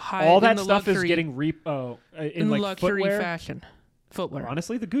in the high... All that stuff luxury, is getting... in like luxury footwear? Fashion. Footwear.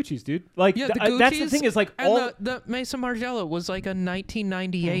 Honestly, the Gucci's, dude. Like, yeah, the Gucci's, that's the thing is like... And the Mesa Margiela was like a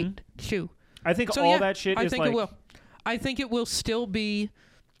 1998 shoe. I think that shit is like... I think it will. I think it will still be...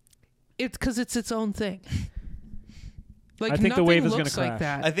 It's because it's its own thing. Like, I think the wave is going to crash. Like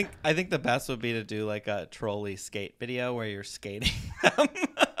that. I think the best would be to do like a trolley skate video where you're skating.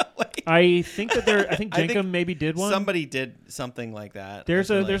 I think Jenkem maybe did one. Somebody did something like that. There's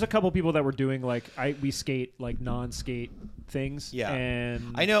a couple people that were doing like we skate like non-skate things. Yeah,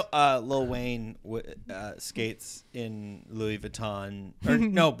 and I know Lil Wayne skates in Louis Vuitton or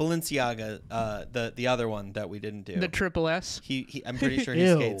no Balenciaga. The other one that we didn't do. The Triple S. I'm pretty sure he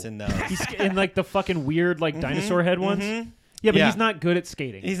skates in those. He's in like the fucking weird like dinosaur head ones. Yeah, but he's not good at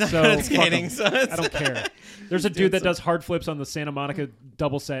skating. He's not good at skating, so I don't care. There's a dude that does hard flips on the Santa Monica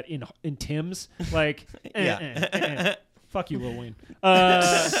double set in Tim's. Like, Fuck you, Lil Wayne.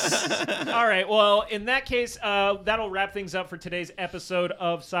 All right. Well, in that case, that'll wrap things up for today's episode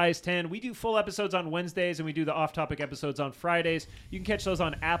of Size 10. We do full episodes on Wednesdays, and we do the off-topic episodes on Fridays. You can catch those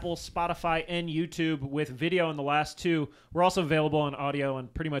on Apple, Spotify, and YouTube with video on the last two. We're also available on audio on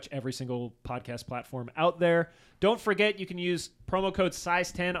pretty much every single podcast platform out there. Don't forget, you can use promo code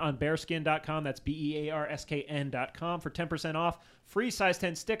size10 on bearskin.com. That's BEARSKN.com for 10% off. Free size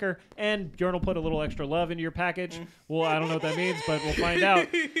 10 sticker, and Bjorn will put a little extra love into your package. Well, I don't know what that means, but we'll find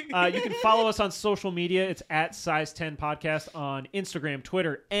out. You can follow us on social media. It's at Size 10 Podcast on Instagram,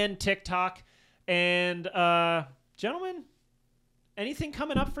 Twitter, and TikTok. And, gentlemen, anything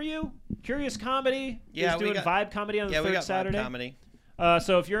coming up for you? Curious Comedy is doing Vibe Comedy on the third Saturday. Vibe Comedy.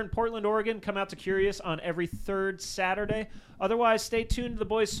 So if you're in Portland, Oregon, come out to Curious on every third Saturday. Otherwise, stay tuned to the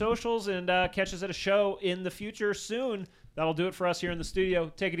boys' socials and catch us at a show in the future soon. That'll do it for us here in the studio.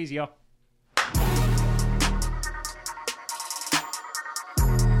 Take it easy, y'all.